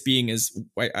biggest being is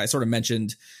I sort of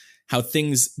mentioned how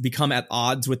things become at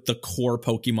odds with the core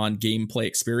Pokemon gameplay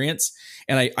experience.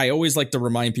 And I always like to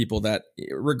remind people that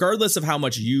regardless of how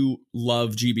much you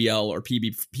love GBL or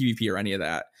PvP or any of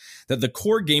that the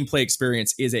core gameplay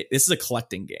experience this is a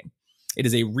collecting game. It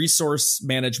is a resource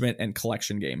management and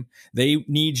collection game. They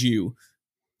need you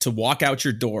to walk out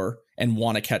your door and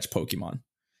want to catch Pokemon.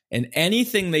 And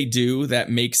anything they do that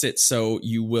makes it so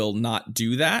you will not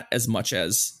do that as much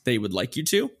as they would like you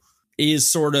to is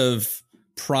sort of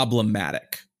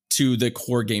problematic to the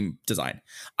core game design.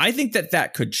 I think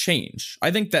that could change.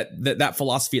 I think that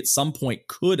philosophy at some point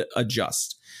could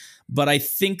adjust, but I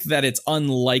think that it's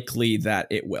unlikely that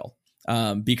it will,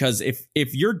 because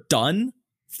if you're done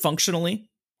functionally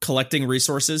collecting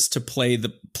resources to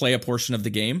play a portion of the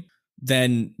game,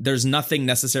 then there's nothing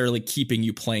necessarily keeping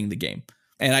you playing the game.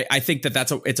 And I think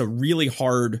it's a really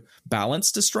hard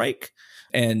balance to strike.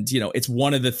 And, it's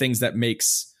one of the things that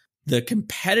makes the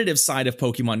competitive side of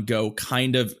Pokemon Go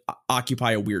kind of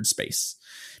occupy a weird space,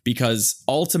 because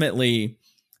ultimately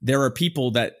there are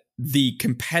people that the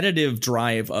competitive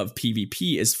drive of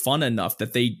PvP is fun enough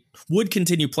that they would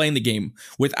continue playing the game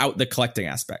without the collecting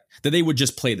aspect, that they would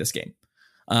just play this game.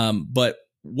 But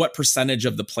what percentage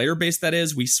of the player base that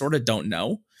is, we sort of don't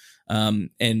know.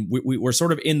 And we're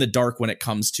sort of in the dark when it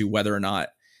comes to whether or not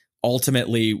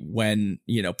ultimately when,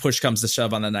 push comes to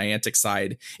shove on the Niantic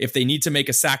side, if they need to make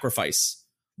a sacrifice,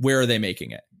 where are they making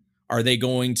it? Are they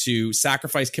going to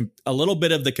sacrifice a little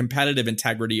bit of the competitive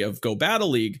integrity of Go Battle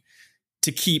League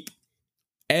to keep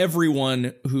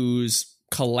everyone who's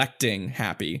collecting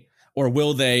happy? Or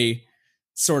will they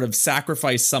sort of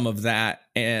sacrifice some of that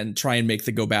and try and make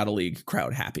the Go Battle League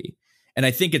crowd happy? And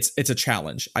I think it's a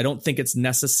challenge. I don't think it's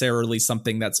necessarily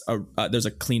something that's there's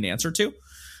a clean answer to.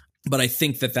 But I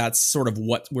think that's sort of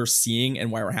what we're seeing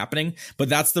and why we're happening. But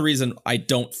that's the reason I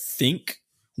don't think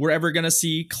we're ever going to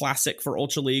see classic for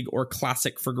Ultra League or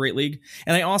classic for Great League.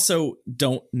 And I also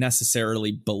don't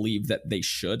necessarily believe that they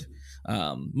should,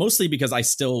 mostly because I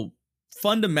still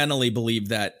fundamentally believe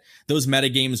that those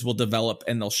metagames will develop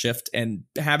and they'll shift. And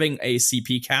having a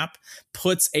CP cap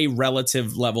puts a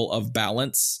relative level of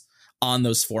balance on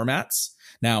those formats.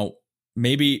 Now,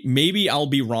 maybe I'll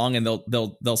be wrong and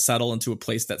they'll settle into a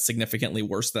place that's significantly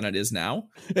worse than it is now.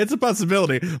 It's a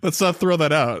possibility. Let's not throw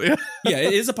that out. Yeah,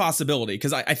 it is a possibility,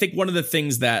 because I think one of the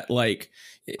things that, like,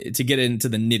 to get into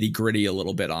the nitty gritty a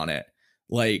little bit on it,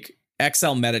 like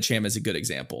XL Metacham is a good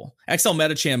example. XL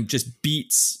Metacham just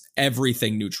beats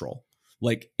everything neutral.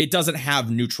 Like, it doesn't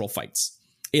have neutral fights.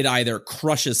 It either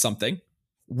crushes something,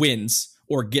 wins,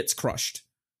 or gets crushed.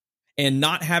 And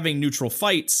not having neutral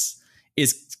fights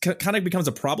kind of becomes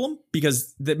a problem,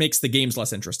 because that makes the games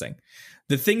less interesting.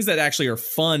 The things that actually are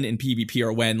fun in PvP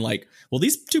are when, like, well,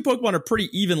 these two Pokemon are pretty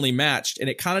evenly matched, and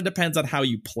it kind of depends on how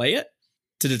you play it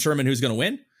to determine who's going to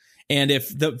win. And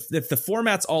if the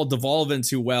formats all devolve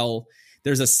into, well,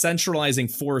 there's a centralizing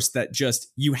force that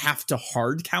just you have to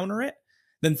hard counter it,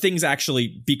 then things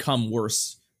actually become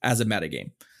worse as a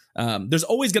metagame. There's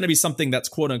always going to be something that's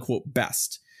quote unquote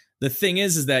best. The thing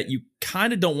is that you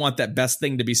kind of don't want that best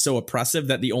thing to be so oppressive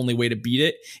that the only way to beat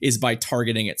it is by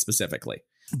targeting it specifically.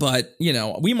 But, you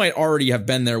know, we might already have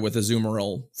been there with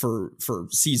Azumarill for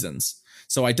seasons.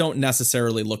 So I don't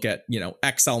necessarily look at, you know,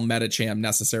 XL Metacham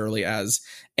necessarily as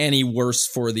any worse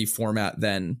for the format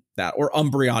than that, or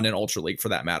Umbreon in Ultra League for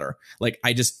that matter. Like,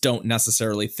 I just don't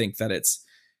necessarily think that it's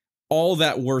all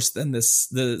that worse than the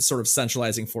sort of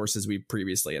centralizing forces we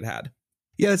previously had.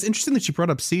 Yeah, it's interesting that you brought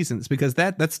up seasons, because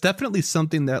that's definitely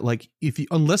something that, like,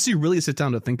 unless you really sit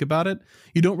down to think about it,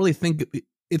 you don't really think,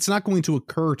 it's not going to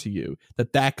occur to you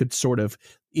that could sort of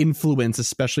influence,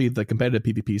 especially the competitive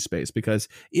PvP space. Because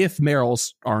if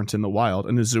Merrills aren't in the wild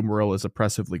and Azumarill is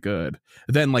oppressively good,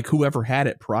 then like whoever had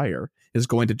it prior is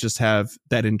going to just have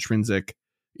that intrinsic,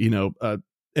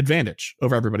 advantage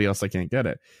over everybody else that can't get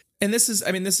it. And this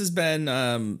has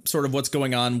been sort of what's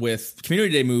going on with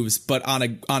community day moves, but on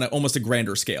a almost a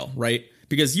grander scale, right?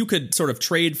 Because you could sort of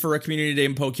trade for a community day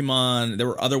in Pokemon. There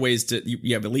were other ways to,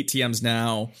 you have elite TMs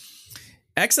now.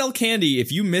 XL Candy,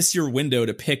 if you miss your window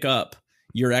to pick up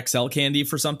your XL Candy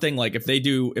for something, like if they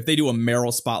do a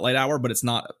Merrill Spotlight Hour, but it's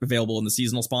not available in the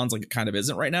seasonal spawns, like it kind of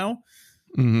isn't right now.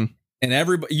 Mm-hmm. And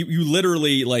everybody, you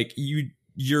literally, like,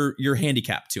 you're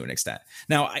handicapped to an extent.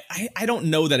 Now, I don't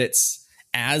know that it's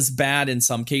as bad in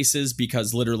some cases,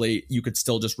 because literally you could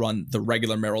still just run the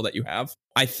regular Merrill that you have.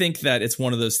 I think that it's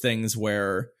one of those things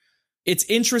where it's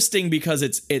interesting because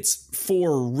it's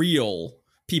for real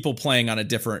people playing on a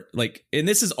different, like, and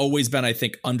this has always been, I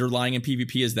think, underlying in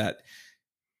PvP, is that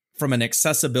from an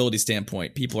accessibility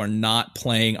standpoint, people are not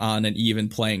playing on an even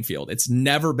playing field. It's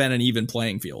never been an even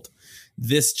playing field.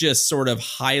 This just sort of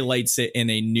highlights it in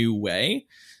a new way.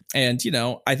 And,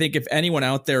 I think if anyone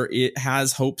out there it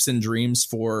has hopes and dreams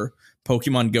for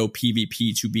Pokemon Go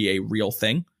PvP to be a real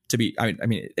thing, to be, I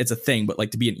mean, it's a thing, but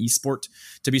like to be an esport,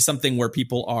 to be something where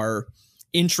people are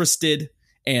interested,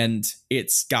 and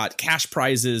it's got cash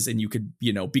prizes, and you could,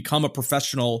 become a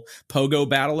professional Pogo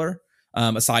battler,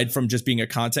 aside from just being a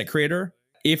content creator.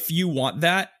 If you want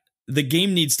that, the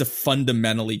game needs to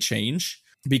fundamentally change,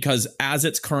 because as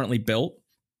it's currently built,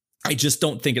 I just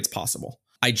don't think it's possible.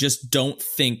 I just don't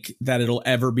think that it'll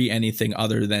ever be anything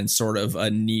other than sort of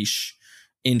a niche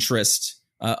interest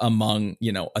among,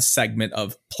 a segment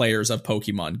of players of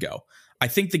Pokemon Go. I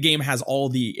think the game has all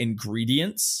the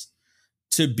ingredients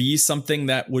to be something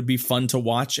that would be fun to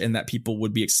watch and that people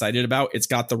would be excited about. It's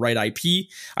got the right IP.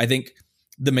 I think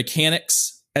the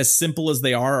mechanics, as simple as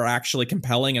they are actually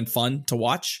compelling and fun to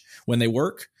watch when they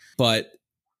work. But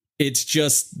it's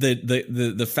just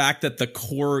the fact that the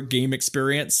core game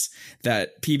experience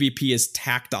that PvP is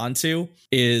tacked onto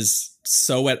is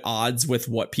so at odds with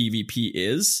what PvP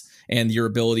is, and your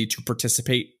ability to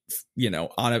participate,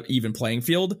 on an even playing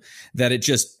field, that it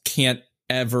just can't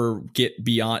ever get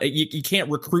beyond. You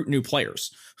can't recruit new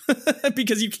players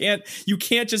because you can't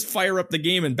just fire up the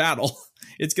game and battle.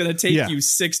 It's going to take you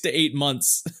 6 to 8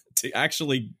 months to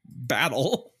actually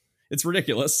battle. It's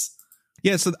ridiculous.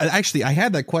 Yeah, so actually, I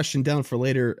had that question down for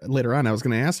later on. I was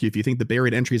going to ask you if you think the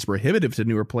buried entry is prohibitive to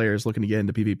newer players looking to get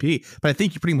into PvP, but I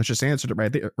think you pretty much just answered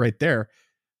it right there.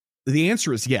 The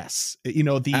answer is yes.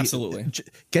 Absolutely.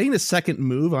 Getting a second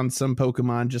move on some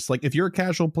Pokemon, just like if you're a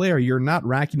casual player, you're not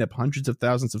racking up hundreds of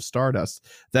thousands of Stardust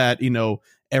that,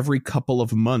 every couple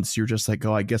of months you're just like,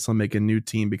 oh, I guess I'll make a new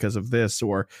team because of this,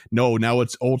 or no, now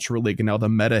it's Ultra League and now the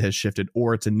meta has shifted,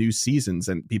 or it's a new seasons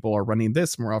and people are running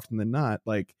this more often than not.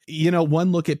 Like,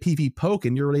 one look at PV Poke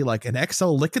and you're really like, an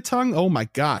XL Lickitung? Oh my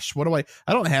gosh,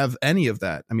 I don't have any of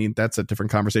that. I mean, that's a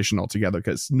different conversation altogether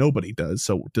because nobody does.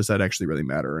 So does that actually really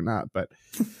matter or not? But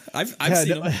I've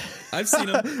seen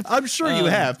them. I'm sure you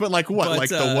have, but like what? Like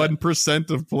the 1%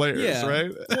 of players,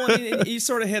 right? Well, you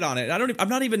sort of hit on it. I'm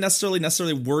not even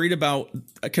necessarily worried about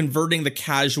converting the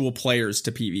casual players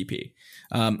to PvP.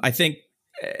 I think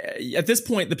at this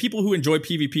point, the people who enjoy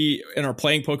PvP and are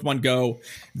playing Pokemon Go,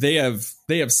 they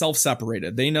have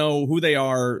self-separated. They know who they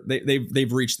are.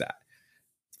 They've reached that.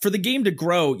 For the game to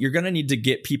grow, you're going to need to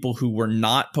get people who were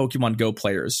not Pokemon Go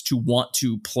players to want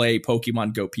to play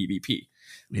Pokemon Go PvP.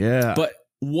 Yeah. But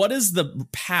what is the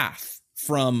path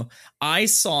from I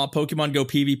saw Pokemon Go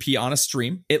PvP on a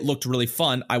stream, it looked really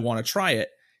fun, I want to try it,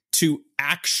 to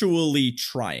actually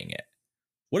trying it?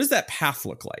 What does that path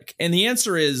look like? And the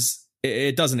answer is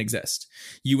it doesn't exist.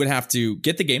 You would have to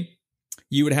get the game.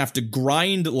 You would have to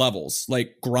grind levels,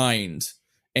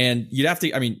 and you'd have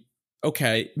to,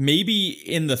 okay, maybe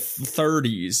in the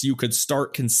 30s, you could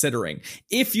start considering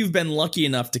if you've been lucky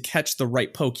enough to catch the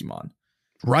right Pokemon.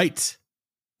 Right.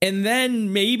 And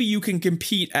then maybe you can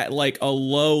compete at like a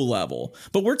low level.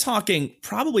 But we're talking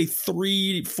probably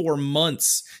 3-4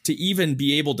 months to even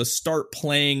be able to start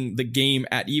playing the game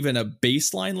at even a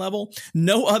baseline level.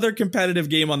 No other competitive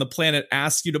game on the planet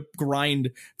asks you to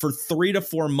grind for 3 to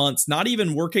 4 months, not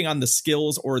even working on the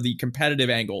skills or the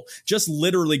competitive angle, just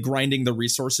literally grinding the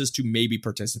resources to maybe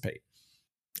participate.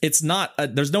 It's not,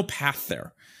 there's no path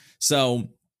there. So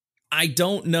I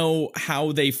don't know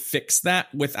how they fix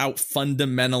that without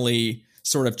fundamentally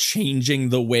sort of changing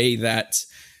the way that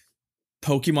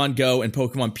Pokemon Go and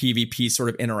Pokemon PvP sort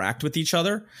of interact with each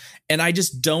other. And I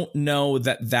just don't know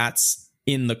that that's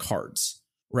in the cards,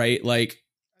 right? Like,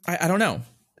 I don't know.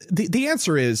 The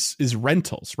answer is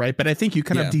rentals, right? But I think you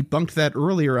kind of debunked that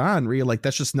earlier on, where you're like,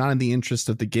 that's just not in the interest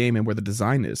of the game and where the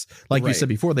design is. Like you said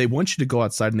before, they want you to go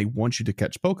outside and they want you to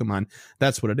catch Pokemon.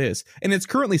 That's what it is. And it's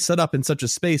currently set up in such a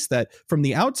space that from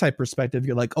the outside perspective,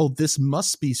 you're like, oh, this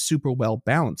must be super well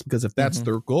balanced, because if that's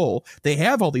their goal, they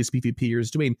have all these PvPers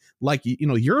doing, like, you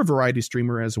know, you're a variety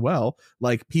streamer as well.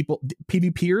 Like people,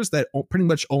 PvPers that pretty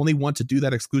much only want to do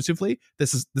that exclusively.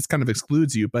 This kind of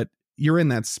excludes you, but you're in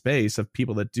that space of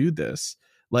people that do this.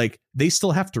 Like, they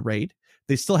still have to raid.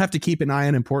 They still have to keep an eye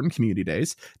on important community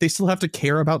days. They still have to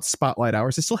care about spotlight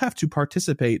hours. They still have to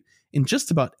participate in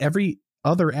just about every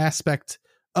other aspect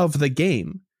of the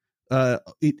game.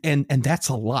 And that's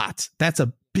a lot. That's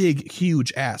a big,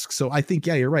 huge ask. So I think,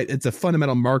 yeah, you're right. It's a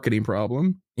fundamental marketing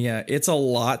problem. Yeah, it's a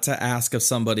lot to ask of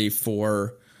somebody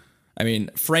for, I mean,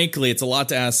 frankly, it's a lot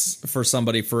to ask for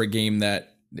somebody for a game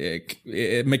that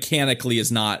it mechanically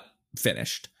is not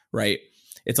finished, right?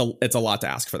 It's a lot to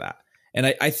ask for that. And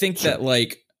I think that,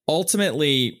 like,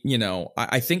 ultimately, you know,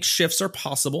 I think shifts are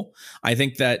possible. I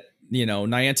think that, you know,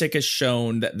 Niantic has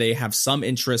shown that they have some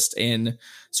interest in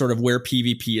sort of where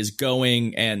PvP is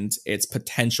going and its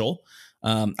potential.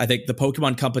 I think the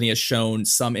Pokemon Company has shown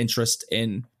some interest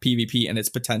in PvP and its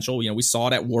potential. You know, we saw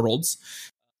it at Worlds.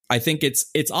 I think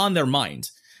it's on their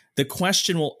mind. The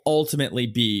question will ultimately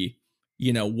be,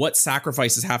 you know, what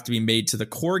sacrifices have to be made to the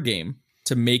core game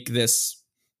to make this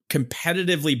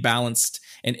competitively balanced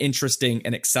and interesting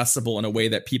and accessible in a way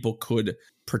that people could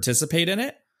participate in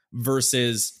it,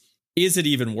 versus is it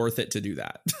even worth it to do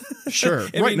that? Sure.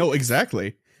 Right. Mean, no,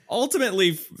 exactly.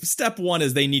 Ultimately, step one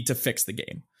is they need to fix the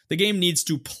game. The game needs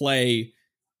to play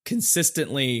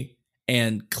consistently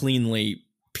and cleanly,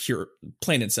 pure,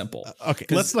 plain and simple. Okay.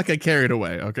 Let's not get carried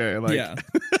away. Okay. Like, yeah.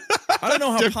 I don't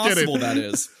know how possible that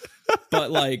is.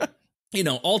 But, like, you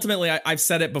know, ultimately, I've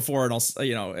said it before, and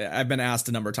I've been asked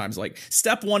a number of times, like,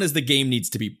 step one is the game needs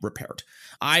to be repaired.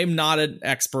 I'm not an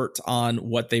expert on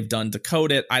what they've done to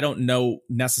code it. I don't know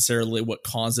necessarily what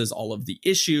causes all of the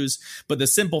issues, but the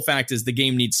simple fact is the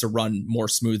game needs to run more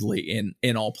smoothly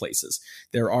in all places.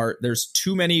 There's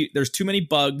too many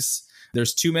bugs.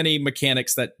 There's too many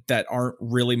mechanics that aren't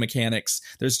really mechanics.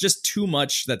 There's just too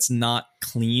much that's not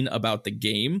clean about the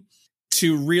game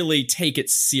to really take it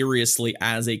seriously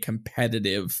as a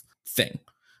competitive thing.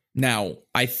 Now,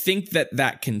 I think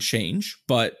that can change,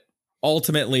 but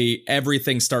ultimately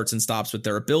everything starts and stops with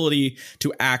their ability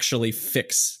to actually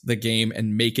fix the game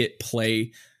and make it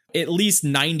play at least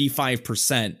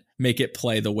 95%, make it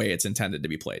play the way it's intended to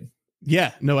be played.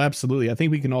 Yeah, no, absolutely. I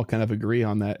think we can all kind of agree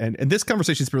on that. And this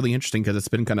conversation is really interesting because it's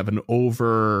been kind of an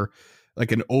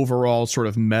overall sort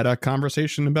of meta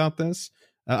conversation about this.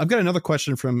 I've got another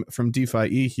question from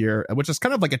DeFi here, which is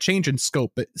kind of like a change in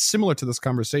scope, but similar to this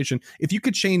conversation. If you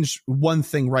could change one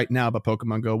thing right now about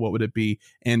Pokemon Go, what would it be?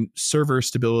 And server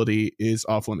stability is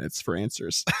off limits for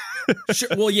answers. Sure.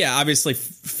 Well, yeah, obviously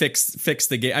fix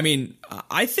the game. I mean,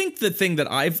 I think the thing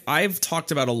that I've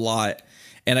talked about a lot,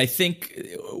 and I think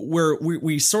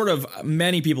we sort of,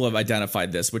 many people have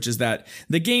identified this, which is that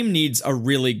the game needs a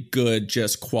really good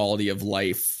just quality of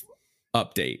life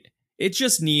update. It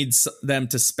just needs them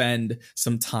to spend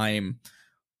some time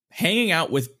hanging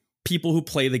out with people who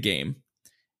play the game,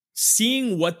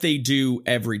 seeing what they do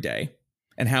every day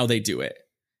and how they do it,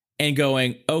 and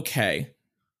going, okay,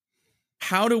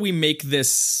 how do we make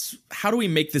this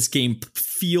game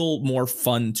feel more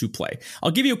fun to play?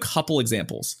 I'll give you a couple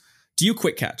examples. Do you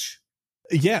quick catch?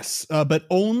 Yes, but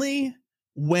only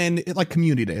when like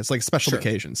community days, like special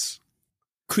occasions.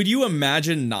 Could you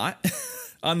imagine not?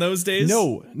 On those days?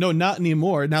 No, not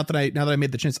anymore. Now that I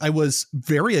made the chance, I was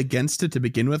very against it to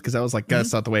begin with, because I was like,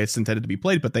 that's not the way it's intended to be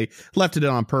played. But they left it in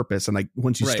on purpose, and like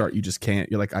once you start, you just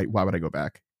can't. You're like, why would I go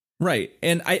back? Right,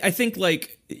 and I think,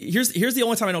 like, here's the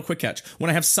only time I don't quick catch: when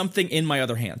I have something in my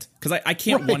other hand, because I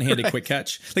can't one-handed quick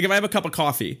catch. Like if I have a cup of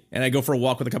coffee and I go for a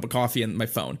walk with a cup of coffee and my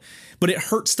phone, but it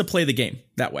hurts to play the game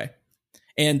that way.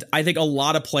 And I think a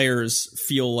lot of players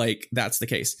feel like that's the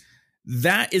case.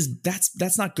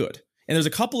 That's not good. And there's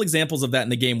a couple examples of that in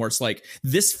the game where it's like,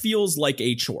 this feels like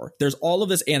a chore. There's all of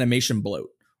this animation bloat,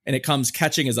 and it comes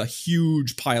catching as a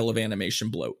huge pile of animation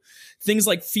bloat. Things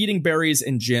like feeding berries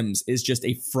in gyms is just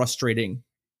a frustrating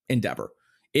endeavor.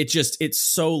 It's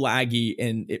so laggy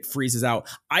and it freezes out.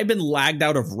 I've been lagged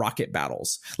out of rocket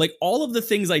battles. Like, all of the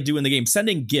things I do in the game,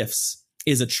 sending gifts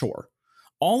is a chore.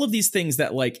 All of these things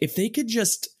that, like, if they could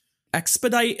just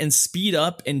expedite and speed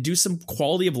up and do some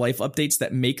quality of life updates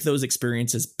that make those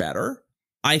experiences better,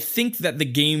 I think that the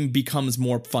game becomes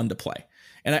more fun to play.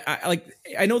 And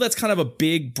I know that's kind of a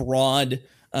big, broad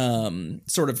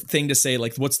sort of thing to say,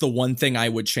 like, what's the one thing I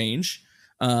would change?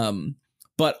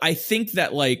 But I think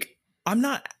that, like,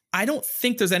 I don't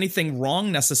think there's anything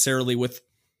wrong necessarily with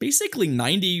basically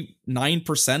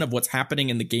 99% of what's happening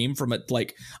in the game from a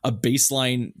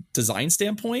baseline design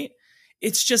standpoint.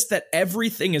 It's just that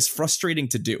everything is frustrating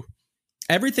to do.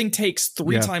 Everything takes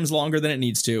three times longer than it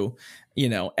needs to.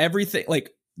 Everything,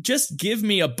 like, just give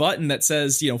me a button that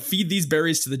says, feed these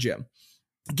berries to the gym.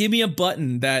 Give me a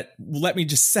button that let me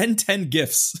just send 10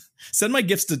 gifts. Send my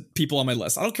gifts to people on my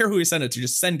list. I don't care who you send it to.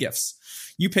 Just send gifts.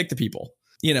 You pick the people.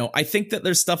 I think that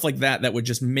there's stuff like that would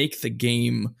just make the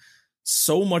game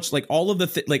so much, like, all of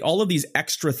these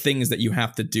extra things that you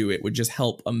have to do. It would just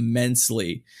help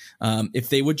immensely if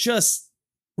they would just,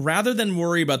 rather than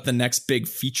worry about the next big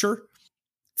feature,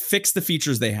 fix the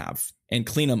features they have and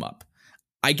clean them up.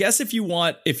 I guess if you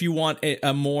want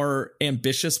a more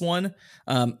ambitious one,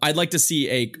 I'd like to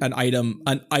see an item,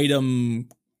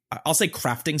 I'll say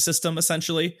crafting system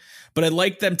essentially, but I'd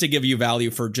like them to give you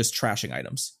value for just trashing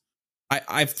items.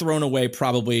 I've thrown away,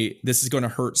 probably, this is going to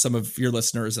hurt some of your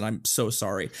listeners, and I'm so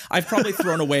sorry, I've probably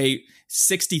thrown away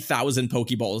 60,000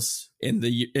 Pokeballs in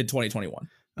 2021.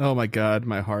 Oh my God,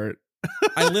 my heart.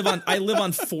 I live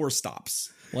on 4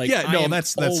 stops. Like,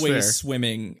 that's always fair.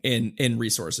 Swimming in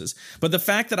resources. But the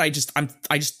fact that I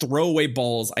just throw away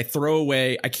balls, I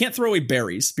can't throw away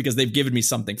berries because they've given me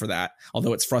something for that,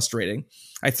 although it's frustrating.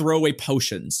 I throw away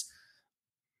potions.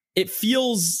 It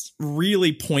feels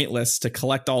really pointless to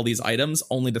collect all these items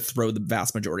only to throw the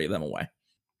vast majority of them away.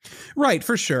 Right,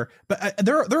 for sure. But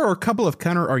there are a couple of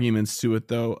counter arguments to it,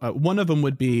 though. One of them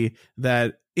would be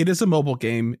that it is a mobile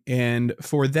game, and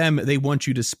for them, they want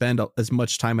you to spend as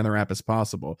much time in their app as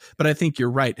possible. But I think you're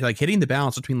right. Like, hitting the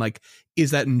balance between, like,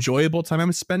 is that enjoyable time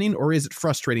I'm spending, or is it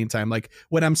frustrating time? Like,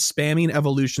 when I'm spamming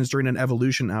evolutions during an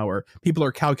evolution hour, people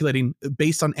are calculating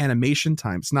based on animation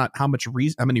times, not how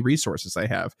many resources I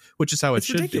have, which is how it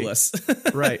should ridiculous.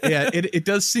 Be. Right. Yeah, it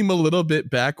does seem a little bit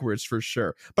backwards for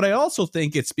sure. But I also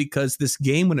think it's because this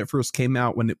game, when it first came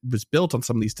out, when it was built on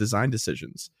some of these design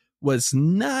decisions, was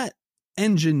not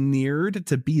engineered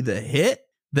to be the hit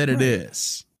that it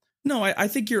is. No, I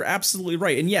think you're absolutely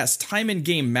right. And yes, time in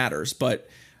game matters, but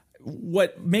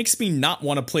what makes me not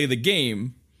want to play the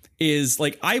game is,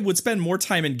 like, I would spend more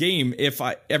time in game if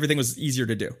everything was easier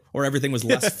to do, or everything was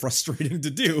less frustrating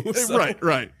to do. So,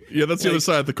 right. Yeah, that's the other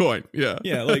side of the coin. Yeah.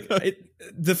 Yeah, like,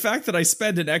 the fact that I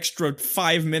spend an extra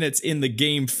 5 minutes in the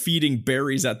game feeding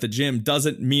berries at the gym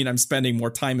doesn't mean I'm spending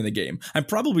more time in the game. I'm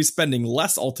probably spending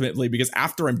less ultimately, because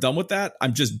after I'm done with that,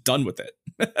 I'm just done with it.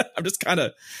 I'm just kind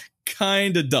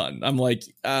of done. I'm like,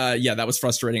 that was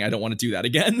frustrating. I don't want to do that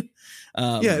again.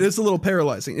 Yeah, it is a little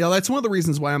paralyzing. That's one of the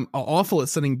reasons why I'm awful at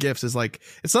sending gifts, is like,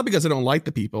 it's not because I don't like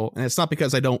the people, and it's not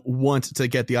because I don't want to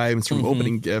get the items from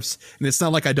opening gifts, and it's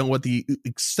not like I don't want the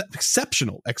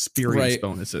exceptional experience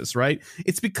bonuses, right?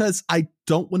 It's because I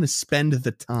don't want to spend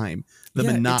the time, the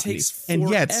monotony. It takes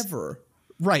forever.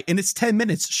 Right, and it's 10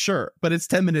 minutes, sure, but it's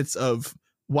 10 minutes of,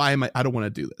 why am I don't want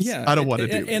to do this. Yeah, I don't want to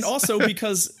do this. And also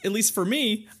because, at least for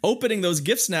me, opening those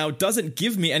gifts now doesn't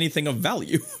give me anything of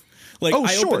value. Like,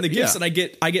 open the gifts and I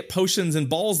get potions and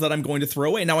balls that I'm going to throw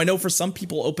away. Now, I know for some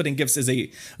people, opening gifts is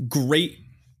a great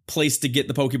place to get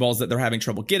the Pokeballs that they're having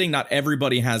trouble getting. Not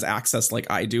everybody has access like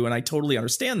I do, and I totally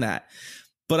understand that.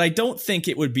 But I don't think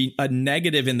it would be a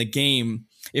negative in the game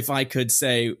if I could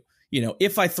say,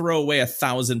 if I throw away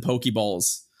 1,000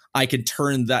 Pokeballs, I can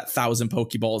turn that 1,000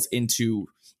 Pokeballs into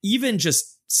even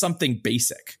just something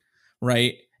basic,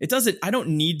 right? I don't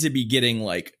need to be getting,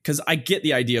 like, because I get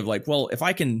the idea of, like, well, if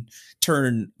I can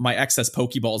turn my excess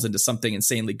Pokeballs into something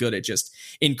insanely good, it just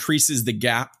increases the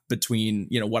gap between,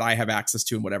 what I have access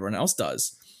to and what everyone else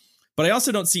does. But I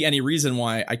also don't see any reason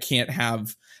why I can't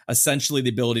have essentially the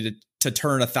ability to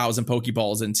turn 1,000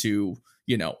 Pokeballs into,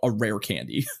 a rare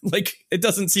candy. Like, it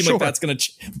doesn't seem like that's going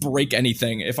to break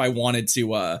anything if I wanted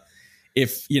to,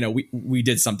 if we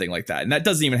did something like that. And that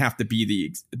doesn't even have to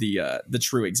be the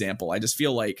true example. I just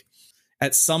feel like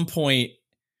at some point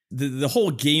the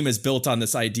whole game is built on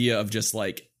this idea of just,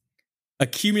 like,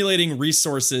 accumulating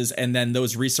resources and then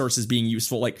those resources being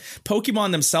useful. Like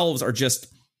Pokemon themselves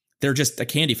they're just a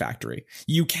candy factory.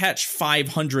 You catch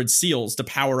 500 seals to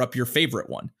power up your favorite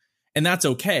one, and that's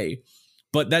okay.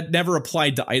 But that never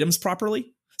applied to items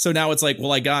properly. So now it's like,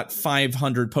 well, I got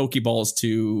 500 Pokeballs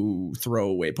to throw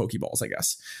away Pokeballs, I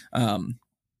guess.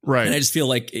 Right. And I just feel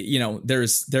like,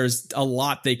 there's a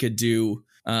lot they could do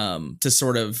to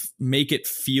sort of make it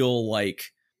feel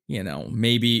like,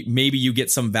 maybe you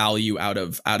get some value out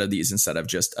of these instead of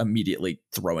just immediately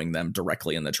throwing them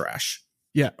directly in the trash.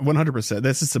 Yeah, 100%.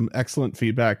 This is some excellent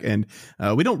feedback. And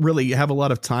we don't really have a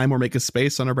lot of time or make a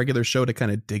space on a regular show to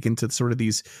kind of dig into sort of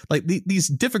these like these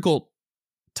difficult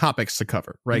topics to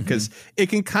cover, right? Because it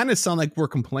can kind of sound like we're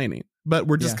complaining, but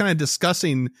we're just kind of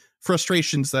discussing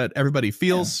frustrations that everybody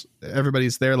feels. Yeah.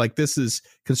 Everybody's there. Like, this is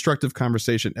constructive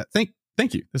conversation. Thank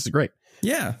you. This is great.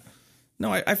 Yeah.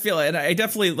 No, I feel it. And I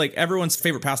definitely, like, everyone's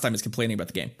favorite pastime is complaining about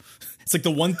the game. It's like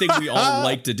the one thing we all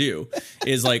like to do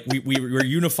is like we're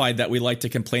unified that we like to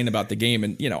complain about the game.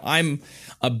 And, I'm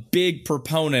a big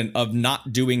proponent of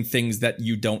not doing things that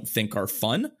you don't think are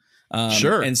fun.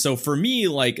 Sure. And so for me,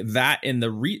 like that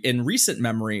in recent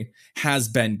memory has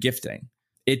been gifting.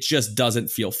 It just doesn't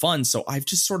feel fun. So I've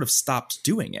just sort of stopped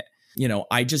doing it.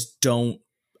 I just don't.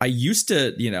 I used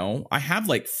to, I have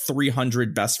like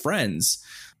 300 best friends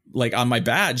like on my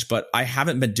badge, but I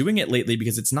haven't been doing it lately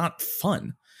because it's not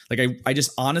fun. Like I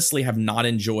just honestly have not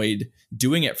enjoyed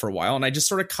doing it for a while. And I just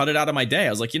sort of cut it out of my day. I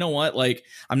was like, you know what? Like,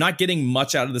 I'm not getting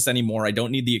much out of this anymore. I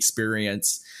don't need the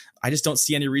experience. I just don't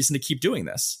see any reason to keep doing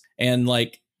this. And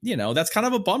like, that's kind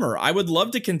of a bummer. I would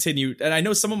love to continue. And I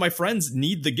know some of my friends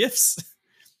need the gifts.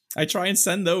 I try and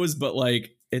send those, but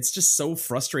like, it's just so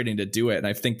frustrating to do it. And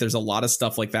I think there's a lot of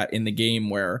stuff like that in the game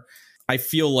where I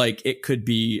feel like it could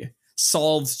be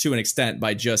solved to an extent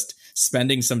by just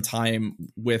spending some time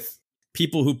with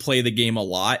people who play the game a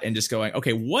lot and just going,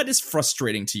 okay, what is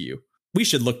frustrating to you? We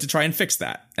should look to try and fix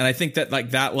that. And I think that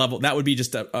like that level, that would be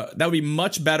just that would be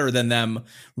much better than them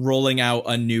rolling out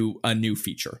a new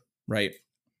feature. Right.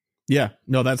 Yeah,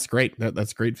 no, that's great.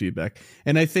 That's great feedback.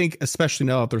 And I think especially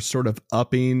now that they're sort of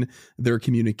upping their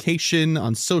communication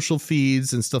on social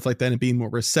feeds and stuff like that and being more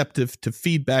receptive to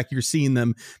feedback, you're seeing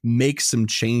them make some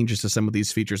changes to some of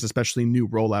these features, especially new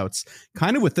rollouts,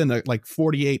 kind of within like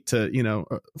 48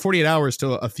 hours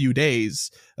to a few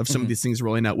days of some of these things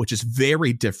rolling out, which is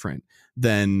very different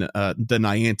than the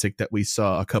Niantic that we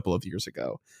saw a couple of years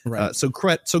ago. Right. So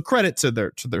credit to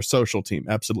their social team,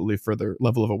 absolutely, for their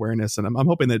level of awareness, and I'm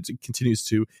hoping that it continues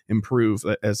to improve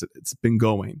as it's been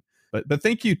going. But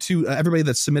thank you to everybody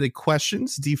that submitted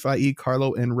questions, DeFi,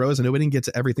 Carlo, and Rose. I know we didn't get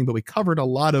to everything, but we covered a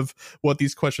lot of what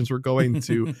these questions were going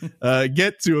to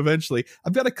get to eventually.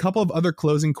 I've got a couple of other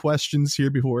closing questions here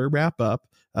before we wrap up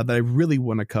that I really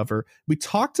want to cover. We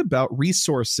talked about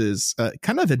resources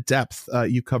kind of in depth.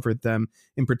 You covered them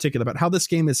in particular about how this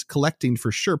game is collecting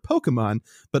for sure Pokemon,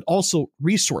 but also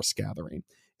resource gathering.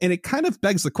 And it kind of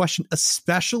begs the question,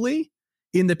 especially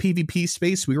in the PvP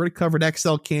space. We already covered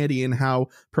XL Candy and how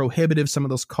prohibitive some of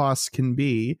those costs can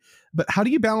be. But how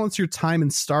do you balance your time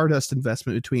and Stardust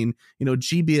investment between,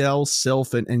 GBL,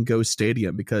 Sylph, and Go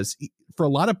Stadium? Because for a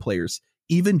lot of players,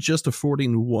 even just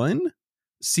affording one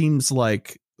seems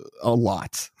like a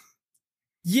lot.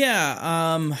 Yeah.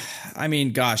 I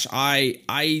mean, gosh,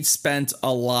 I spent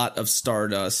a lot of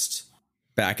Stardust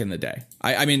back in the day.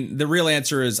 I mean, the real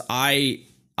answer is I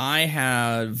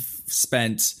have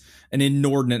spent an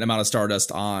inordinate amount of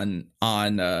Stardust on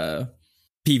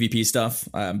PvP stuff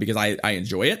because I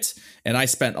enjoy it, and I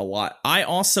spent a lot. I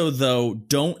also, though,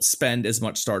 don't spend as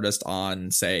much Stardust on,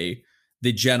 say,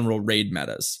 the general raid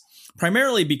metas,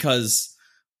 primarily because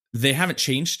they haven't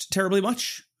changed terribly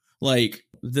much. Like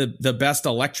the best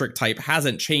electric type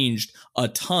hasn't changed a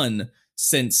ton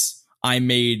since I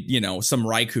made, some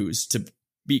Raikus to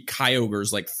beat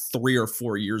Kyogres like 3 or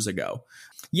 4 years ago.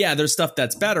 Yeah, there's stuff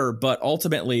that's better, but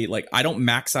ultimately, like, I don't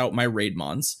max out my raid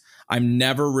mons. I'm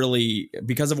never really,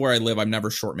 because of where I live, I'm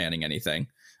never short manning anything.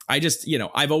 I just,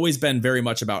 I've always been very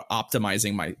much about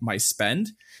optimizing my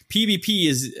spend. PvP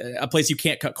is a place you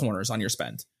can't cut corners on your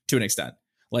spend to an extent.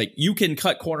 Like, you can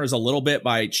cut corners a little bit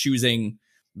by choosing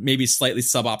maybe slightly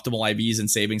suboptimal IVs and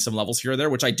saving some levels here or there,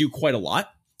 which I do quite a lot,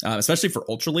 especially for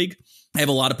Ultra League. I have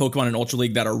a lot of Pokemon in Ultra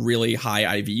League that are really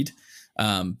high IV'd.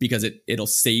 Because it'll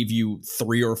save you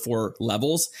 3 or 4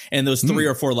 levels, and those 3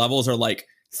 or 4 levels are like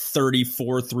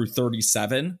 34 through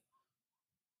 37.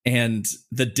 And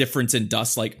the difference in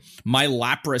dust, like my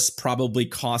Lapras probably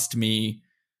cost me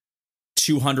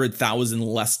 200,000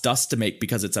 less dust to make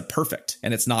because it's a perfect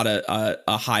and it's not a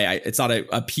high, it's not a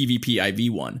PvP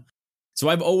IV one. So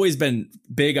I've always been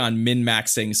big on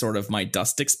min-maxing sort of my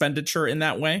dust expenditure in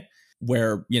that way,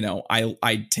 where,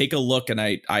 I take a look and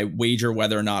I wager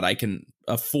whether or not I can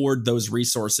afford those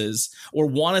resources or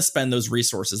want to spend those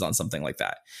resources on something like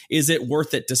that. Is it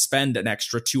worth it to spend an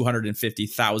extra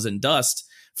 250,000 dust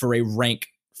for a rank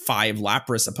 5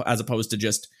 Lapras as opposed to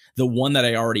just the one that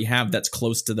I already have that's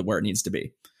close to where it needs to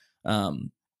be?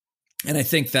 And I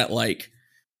think that, like,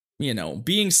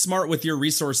 being smart with your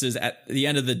resources at the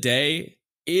end of the day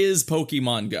is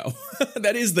Pokemon Go.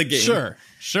 That is the game. Sure.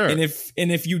 And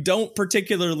if you don't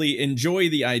particularly enjoy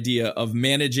the idea of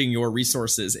managing your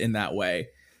resources in that way,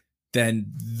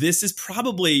 then this is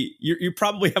probably, you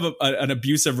probably have an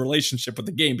abusive relationship with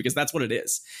the game, because that's what it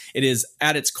is. It is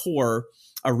at its core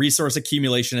a resource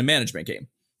accumulation and management game.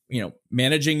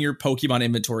 Managing your Pokemon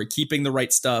inventory, keeping the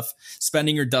right stuff,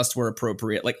 spending your dust where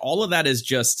appropriate. Like, all of that is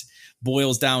just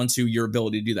boils down to your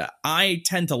ability to do that. I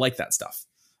tend to like that stuff.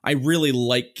 I really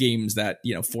like games that,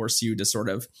 force you to sort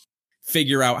of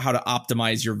figure out how to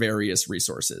optimize your various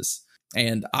resources.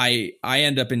 And I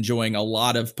end up enjoying a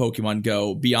lot of Pokemon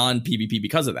Go beyond PvP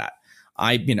because of that.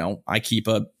 I keep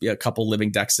a couple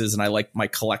living dexes, and I like my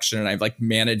collection, and I like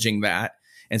managing that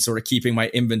and sort of keeping my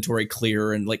inventory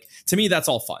clear. And, like, to me, that's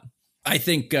all fun. I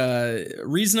think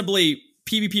reasonably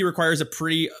PvP requires a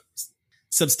pretty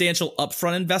substantial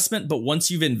upfront investment, but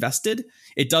once you've invested,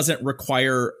 it doesn't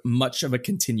require much of a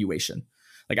continuation.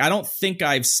 Like, I don't think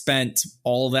I've spent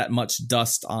all that much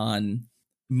dust on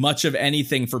much of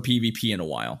anything for PvP in a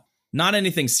while. Not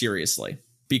anything seriously,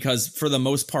 because for the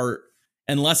most part,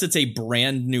 unless it's a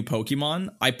brand new Pokemon,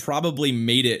 I probably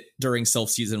made it during Silph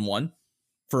Season 1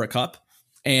 for a cup.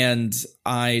 And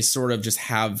I sort of just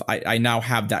I now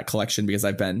have that collection because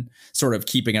I've been sort of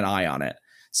keeping an eye on it.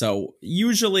 So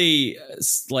usually,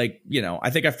 like, I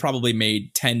think I've probably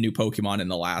made 10 new Pokemon in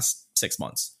the last 6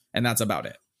 months, and that's about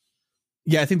it.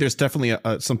 Yeah, I think there's definitely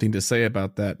something to say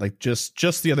about that. Like,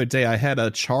 just the other day, I had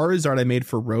a Charizard I made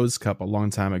for Rose Cup a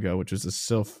long time ago, which is a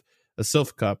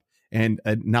Sylph Cup, and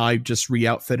now I just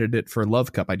re-outfitted it for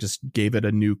Love Cup. I just gave it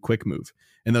a new quick move,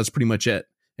 and that was pretty much it.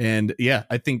 And yeah,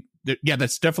 I think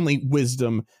that's definitely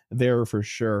wisdom there for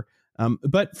sure.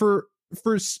 But for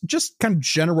just kind of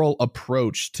general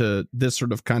approach to this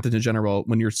sort of content in general,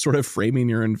 when you're sort of framing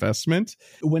your investment,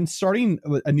 when starting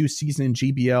a new season in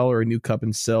GBL or a new cup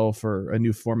in Silph or a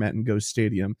new format in Go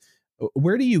Stadium,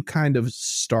 where do you kind of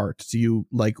start? Do you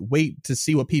like wait to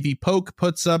see what PV Poke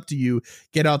puts up? Do you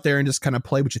get out there and just kind of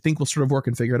play what you think will sort of work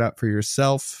and figure it out for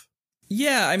yourself?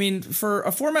 Yeah, I mean, for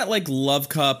a format like Love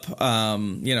Cup, I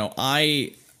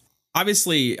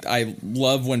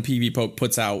love when PV Poke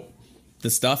puts out the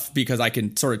stuff, because I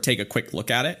can sort of take a quick look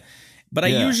at it. But I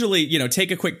usually, take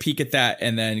a quick peek at that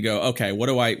and then go, okay, what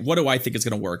do I think is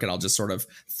going to work? And I'll just sort of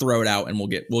throw it out, and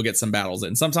we'll get some battles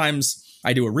in. Sometimes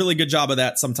I do a really good job of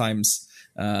that. Sometimes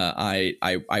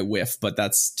I whiff, but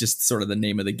that's just sort of the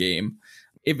name of the game.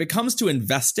 If it comes to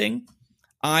investing,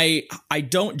 I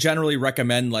don't generally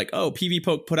recommend, like, oh, PV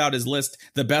Poke put out his list.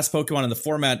 The best Pokemon in the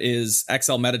format is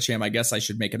XL Metacham. I guess I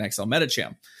should make an XL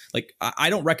Metacham. Like, I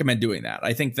don't recommend doing that.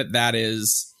 I think that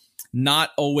is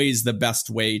not always the best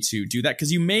way to do that,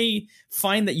 because you may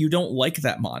find that you don't like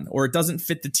that mon, or it doesn't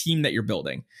fit the team that you're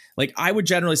building. Like, I would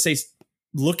generally say,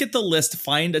 look at the list,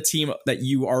 find a team that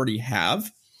you already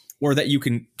have, or that you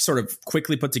can sort of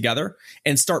quickly put together,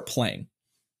 and start playing.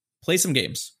 Play some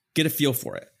games, get a feel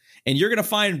for it. And you're going to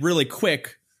find really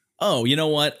quick, oh, you know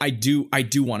what? I do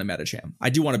want a Metacham. I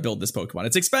do want to build this Pokemon.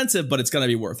 It's expensive, but it's going to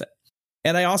be worth it.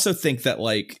 And I also think that,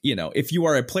 like, if you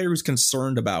are a player who's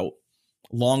concerned about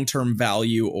long-term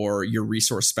value or your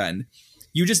resource spend,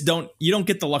 you don't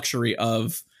get the luxury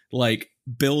of, like,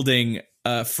 building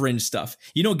fringe stuff.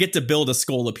 You don't get to build a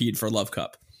Scolipede for Love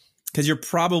Cup, because you're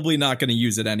probably not going to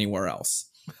use it anywhere else.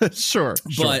 Sure.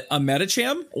 But a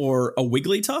Metacham or a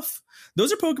Wigglytuff,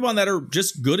 those are Pokemon that are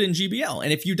just good in GBL.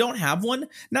 And if you don't have one,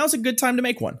 now's a good time to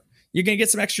make one. You're going to get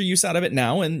some extra use out of it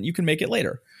now, and you can make it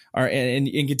later, and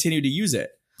continue to use it.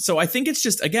 So I think it's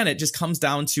just, again, it just comes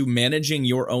down to managing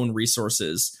your own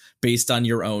resources based on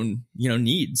your own,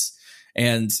 needs.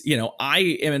 And,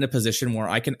 I am in a position where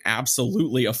I can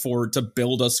absolutely afford to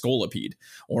build a Scolipede,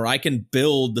 or I can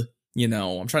build,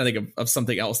 I'm trying to think of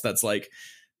something else that's like,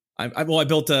 I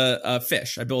built a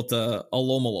fish. I built a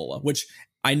Lomalola, which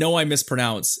I know I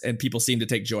mispronounce, and people seem to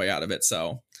take joy out of it.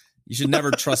 So you should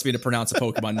never trust me to pronounce a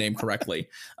Pokemon name correctly.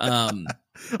 I'm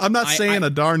not saying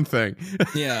a darn thing.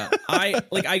 Yeah.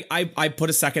 I put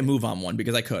a second move on one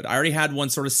because I could. I already had one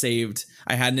sort of saved.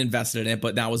 I hadn't invested in it,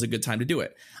 but now was a good time to do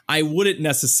it. I wouldn't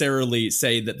necessarily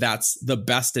say that that's the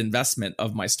best investment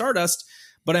of my Stardust,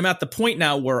 But I'm at the point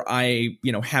now where I,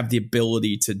 have the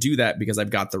ability to do that because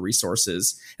I've got the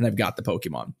resources and I've got the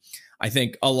Pokemon. I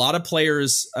think a lot of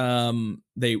players,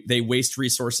 they waste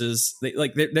resources.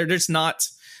 They're just not.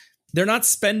 They're not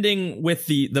spending with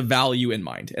the value in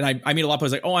mind. And I mean, a lot of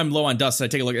players like, oh, I'm low on dust. And I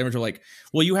take a look at inventory like,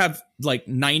 well, you have like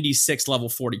 96 level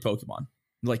 40 Pokemon. I'm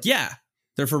like, yeah,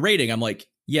 they're for rating. I'm like,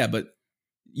 yeah, but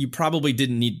you probably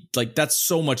didn't need, like, that's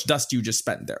so much dust you just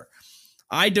spent there.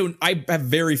 I have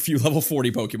very few level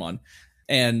 40 Pokemon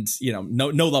and,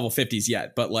 no level 50s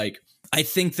yet. But like, I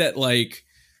think that like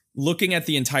looking at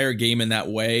the entire game in that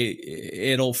way,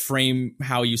 it'll frame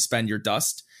how you spend your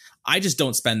dust. I just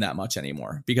don't spend that much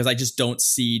anymore because I just don't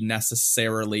see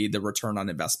necessarily the return on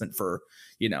investment for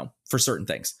certain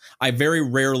things. I very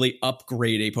rarely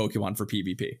upgrade a Pokemon for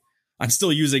PvP. I'm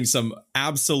still using some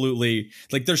absolutely,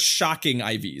 like, there's shocking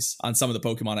IVs on some of the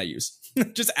Pokemon I use.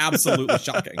 Just absolutely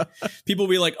shocking. People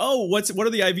will be like, oh, what are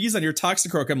the IVs on your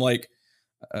Toxicroak? I'm like,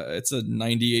 it's a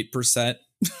 98%,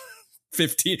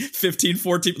 15,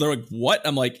 14. They're like, what?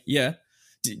 I'm like, yeah.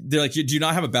 They're like, do you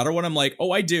not have a better one? I'm like,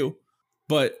 oh, I do.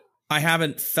 But I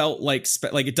haven't felt like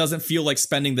it doesn't feel like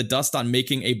spending the dust on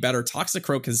making a better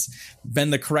Toxicroak has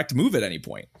been the correct move at any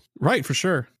point. Right, for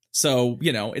sure. So,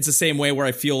 it's the same way where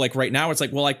I feel like right now it's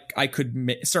like, well, I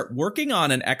could start working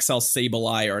on an XL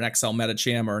Sableye or an XL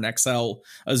Medicham or an XL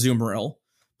Azumarill,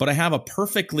 but I have a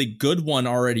perfectly good one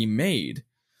already made.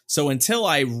 So until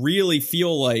I really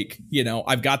feel like,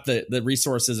 I've got the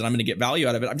resources and I'm going to get value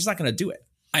out of it, I'm just not going to do it.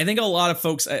 I think a lot of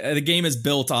folks, the game is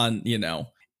built on,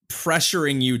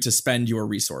 pressuring you to spend your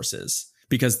resources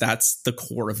because that's the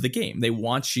core of the game. They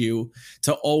want you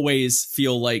to always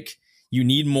feel like you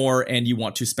need more and you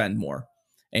want to spend more.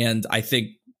 And I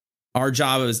think our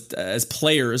job as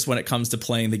players when it comes to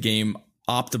playing the game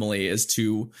optimally is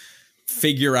to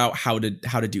figure out how to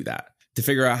do that, to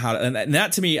figure out how to, and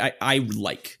that to me, I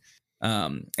like,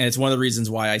 and it's one of the reasons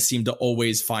why I seem to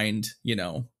always find,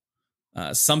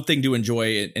 something to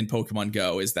enjoy in Pokemon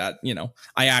Go is that,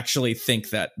 I actually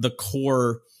think that the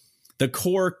core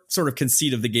sort of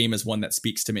conceit of the game is one that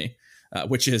speaks to me,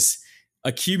 which is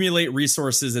accumulate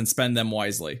resources and spend them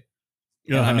wisely.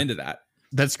 And I'm into that.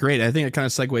 That's great. I think it kind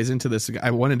of segues into this. I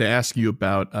wanted to ask you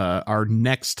about our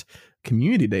next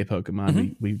Community Day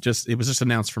Pokemon. Mm-hmm. It was just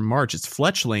announced for March. It's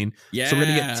Fletchling. Yeah. So we're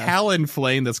going to get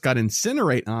Talonflame that's got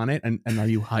Incinerate on it. And are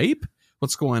you hype?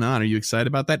 What's going on? Are you excited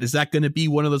about that? Is that going to be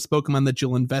one of those Pokemon that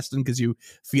you'll invest in because you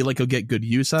feel like you'll get good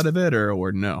use out of it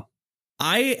or no?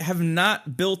 I have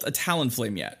not built a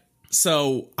Talonflame yet.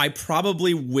 So I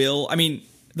probably will. I mean,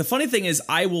 the funny thing is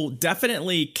I will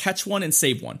definitely catch one and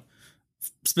save one.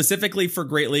 Specifically for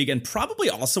Great League and probably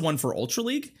also one for Ultra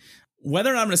League. Whether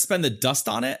or not I'm going to spend the dust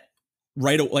on it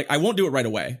I won't do it right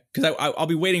away because I'll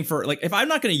be waiting for, like, if I'm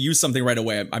not going to use something right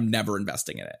away, I'm never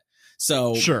investing in it.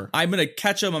 So sure. I'm going to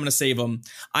catch them. I'm going to save them.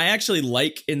 I actually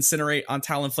like Incinerate on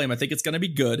Talonflame. I think it's going to be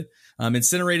good.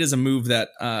 Incinerate is a move that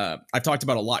I've talked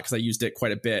about a lot because I used it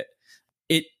quite a bit.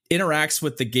 It interacts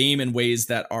with the game in ways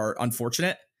that are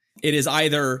unfortunate. It is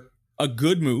either a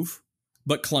good move,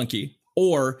 but clunky,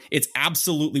 or it's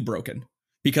absolutely broken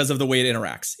because of the way it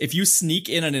interacts. If you sneak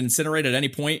in an Incinerate at any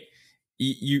point,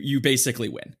 you basically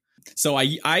win. So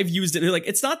I've used it. Like,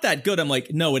 it's not that good. I'm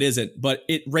like, no, it isn't. But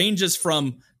it ranges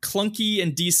from clunky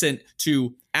and decent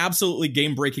to absolutely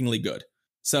game-breakingly good.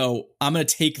 So I'm going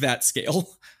to take that scale.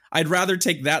 I'd rather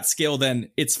take that scale than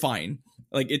it's fine.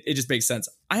 Like, it just makes sense.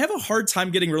 I have a hard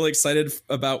time getting really excited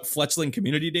about Fletchling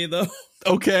Community Day, though.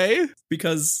 Okay.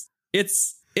 Because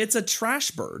it's a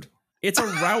trash bird. It's a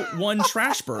Route 1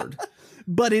 trash bird.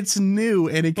 But it's new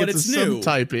and it gets a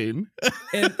subtyping.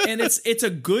 and it's a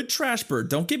good trash bird.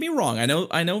 Don't get me wrong.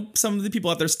 I know some of the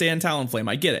people out there stand Talonflame.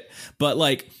 I get it. But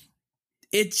like,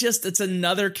 it's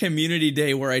another Community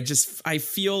Day where I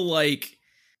feel like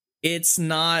it's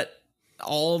not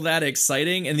all that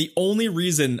exciting. And the only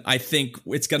reason I think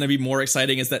it's going to be more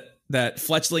exciting is that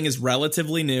Fletchling is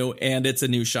relatively new and it's a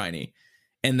new shiny.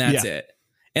 And that's it.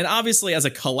 And obviously as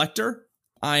a collector,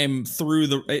 I'm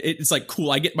through it's like,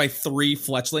 cool, I get my 3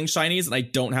 Fletchling shinies and I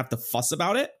don't have to fuss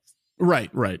about it.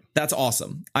 Right. That's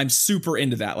awesome. I'm super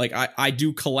into that. Like, I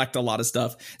do collect a lot of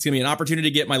stuff. It's going to be an opportunity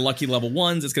to get my lucky level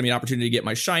 1s. It's going to be an opportunity to get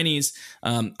my shinies.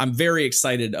 I'm very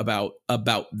excited about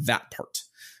that part.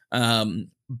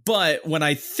 But when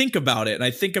I think about it, and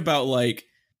I think about like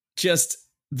just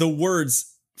the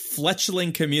words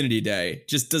Fletchling Community Day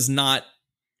just does not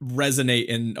resonate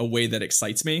in a way that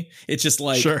excites me. It's just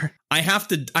like, sure. I have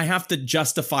to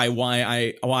justify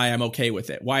why I'm okay with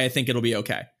it, why I think it'll be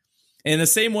okay. In the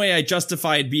same way I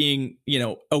justified being,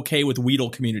 okay with Weedle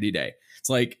Community Day. It's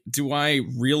like, do I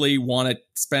really want to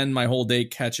spend my whole day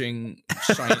catching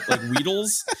like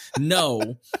Weedles?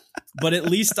 No, but at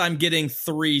least I'm getting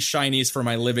 3 shinies for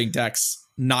my living dex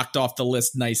knocked off the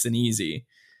list nice and easy.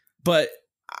 But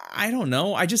I don't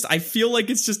know. I feel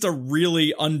like it's just a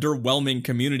really underwhelming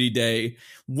community day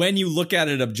when you look at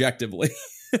it objectively.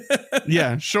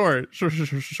 Yeah, sure.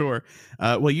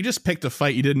 Well, you just picked a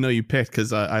fight you didn't know you picked,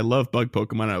 because I love bug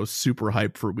Pokemon. I was super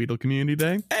hyped for Weedle Community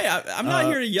Day. Hey, I'm not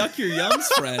here to yuck your yums,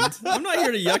 friend. I'm not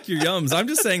here to yuck your yums. I'm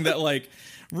just saying that, like,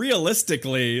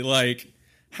 realistically, like,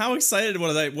 how excited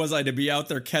was I to be out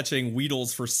there catching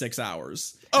Weedles for 6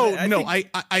 hours? Oh,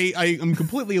 I am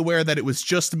completely aware that it was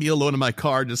just me alone in my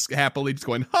car, just happily just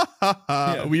going, ha, ha,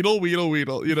 ha, yeah. Weedle,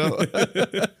 you know?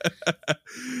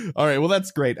 All right, well,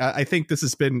 that's great. I think this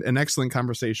has been an excellent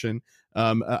conversation.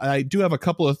 I do have a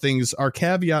couple of things. Our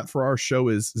caveat for our show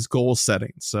is goal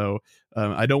setting. So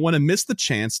I don't want to miss the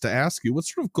chance to ask you, what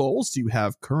sort of goals do you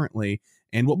have currently?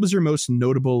 And what was your most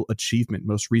notable achievement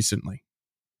most recently?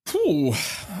 Ooh.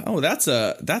 Oh,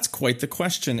 that's quite the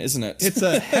question, isn't it? It's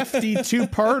a hefty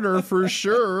 2-parter for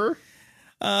sure.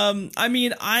 I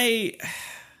mean, I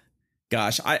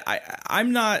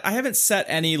haven't set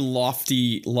any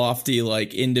lofty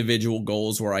like individual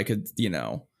goals where I could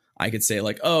say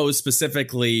like, oh,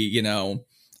 specifically, you know,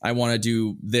 I want to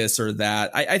do this or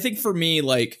that. I think for me,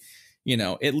 like, you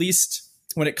know, at least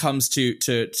when it comes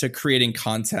to creating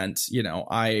content, you know,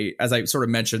 as I sort of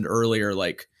mentioned earlier,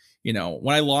 like, you know,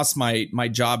 when I lost my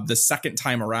job the second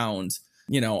time around,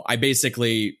 you know, I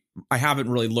haven't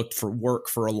really looked for work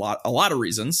for a lot of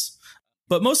reasons,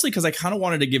 but mostly because I kind of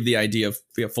wanted to give the idea of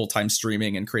full-time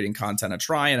streaming and creating content a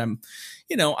try. And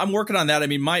I'm working on that. I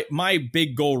mean, my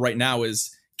big goal right now is,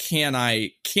 can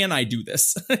I do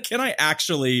this? Can I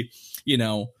actually, you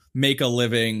know, make a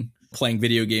living playing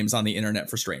video games on the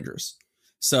internet for strangers?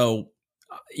 So,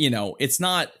 you know, it's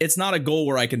not a goal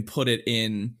where I can put it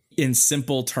in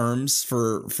simple terms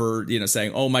for, you know,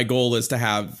 saying, oh, my goal is to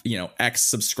have, you know, X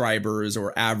subscribers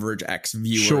or average X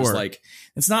viewers. Sure. Like,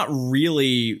 it's not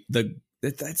really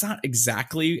that's not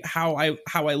exactly how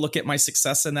I look at my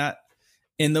success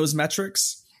in those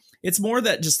metrics. It's more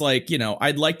that just like, you know,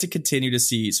 I'd like to continue to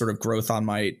see sort of growth on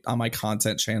my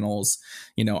content channels.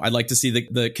 You know, I'd like to see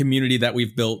the community that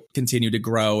we've built continue to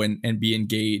grow and be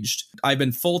engaged. I've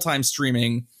been full-time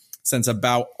streaming since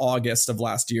about August of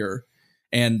last year.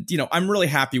 And, you know, I'm really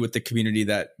happy with the community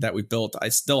that we built. I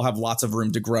still have lots of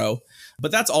room to grow, but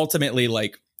that's ultimately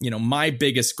like, you know, my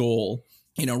biggest goal,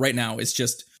 you know, right now is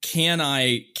just, can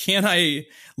I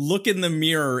look in the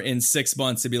mirror in 6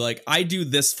 months and be like, I do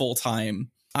this full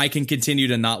time, I can continue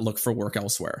to not look for work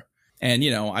elsewhere. And,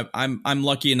 you know, I'm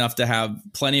lucky enough to have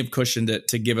plenty of cushion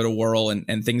to give it a whirl,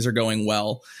 and things are going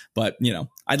well. But, you know,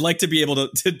 I'd like to be able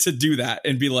to do that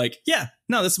and be like, yeah,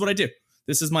 no, this is what I do.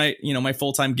 This is my, you know, my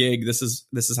full-time gig. This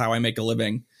is how I make a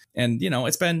living. And, you know,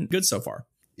 it's been good so far.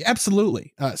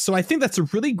 Absolutely. So I think that's a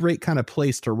really great kind of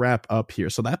place to wrap up here.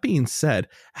 So that being said,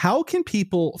 how can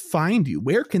people find you?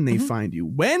 Where can they find you?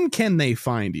 When can they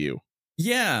find you?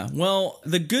 Yeah, well,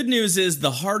 the good news is the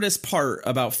hardest part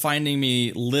about finding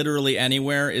me literally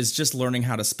anywhere is just learning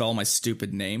how to spell my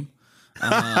stupid name.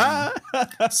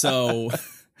 So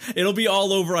it'll be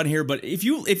all over on here. But if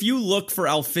you look for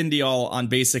Alfindeol on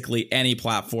basically any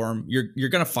platform, you're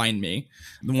gonna find me.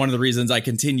 And one of the reasons I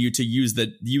continue to use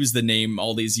the name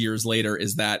all these years later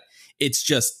is that it's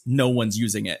just no one's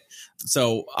using it.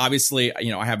 So obviously, you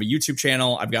know, I have a YouTube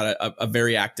channel. I've got a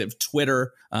very active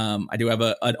Twitter. I do have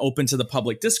an open to the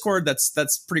public Discord.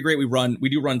 That's pretty great. We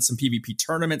do run some PvP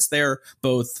tournaments there,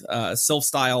 both Sylph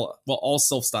style, well, all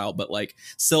Sylph style, but like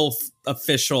Sylph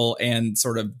official and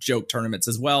sort of joke tournaments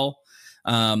as well.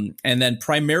 And then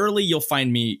primarily you'll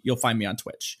find me on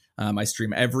Twitch. I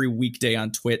stream every weekday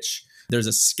on Twitch. There's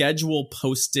a schedule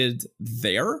posted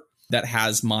there that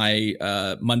has my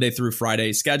Monday through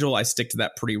Friday schedule. I stick to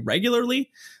that pretty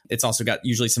regularly. It's also got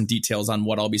usually some details on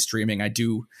what I'll be streaming. I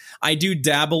do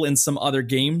dabble in some other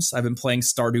games. I've been playing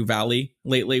Stardew Valley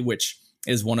lately, which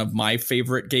is one of my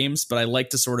favorite games, but I like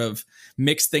to sort of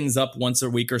mix things up once a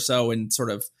week or so and sort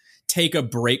of take a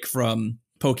break from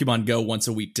Pokemon Go once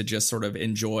a week to just sort of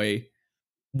enjoy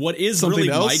what is something really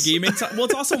else? My gaming time. Well,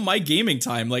 it's also my gaming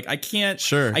time. Like I can't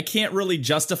really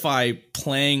justify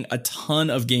playing a ton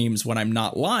of games when I'm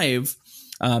not live,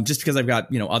 just because I've got,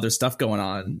 you know, other stuff going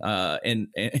on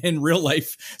in real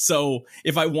life. So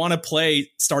if I want to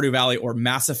play Stardew Valley or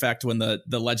Mass Effect when the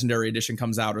Legendary Edition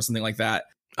comes out or something like that,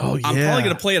 Oh, yeah. I'm probably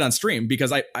going to play it on stream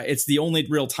because I it's the only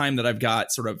real time that I've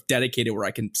got sort of dedicated where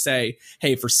I can say,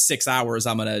 hey, for 6 hours,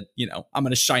 I'm going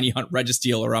to shiny hunt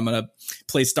Registeel, or I'm going to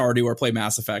play Stardew or play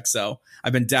Mass Effect. So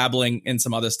I've been dabbling in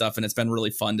some other stuff, and it's been really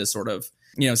fun to sort of,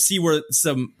 see where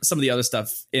some of the other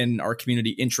stuff in our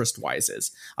community interest wise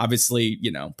is. Obviously,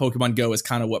 Pokemon Go is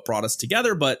kind of what brought us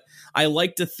together, but I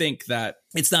like to think that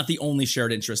it's not the only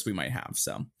shared interest we might have.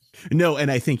 So. No, and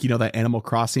I think, that Animal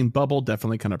Crossing bubble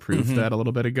definitely kind of proved that a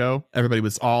little bit ago. Everybody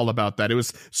was all about that. It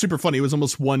was super funny. It was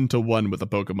almost 1-to-1 with the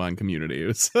Pokemon community. It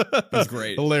was that's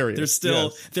great. Hilarious.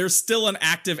 There's still an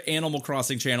active Animal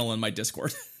Crossing channel in my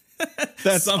Discord.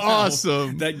 That's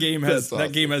awesome. That game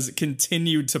has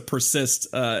continued to persist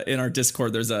in our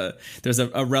Discord. There's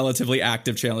a relatively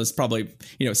active channel. There's probably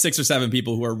 6 or 7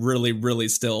 people who are really, really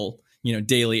still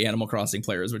daily Animal Crossing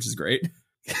players, which is great.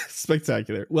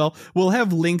 Spectacular. Well, we'll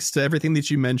have links to everything that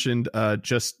you mentioned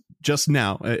just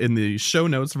now in the show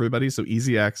notes, everybody, so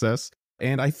easy access.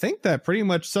 And I think that pretty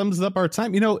much sums up our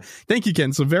time. Thank you,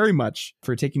 Ken, so very much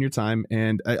for taking your time.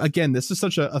 And again, this is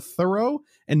such a thorough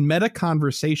and meta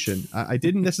conversation I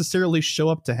didn't necessarily show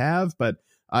up to have, but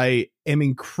I am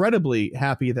incredibly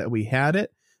happy that we had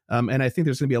it. And I think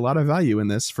there's going to be a lot of value in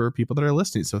this for people that are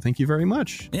listening. So thank you very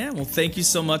much. Yeah, well, thank you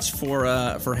so much for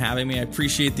having me. I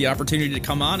appreciate the opportunity to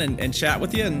come on and chat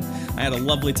with you. And I had a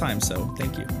lovely time. So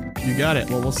thank you. You got it.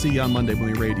 Well, we'll see you on Monday when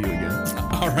we raid you again.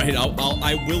 All right.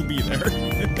 I will be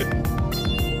there.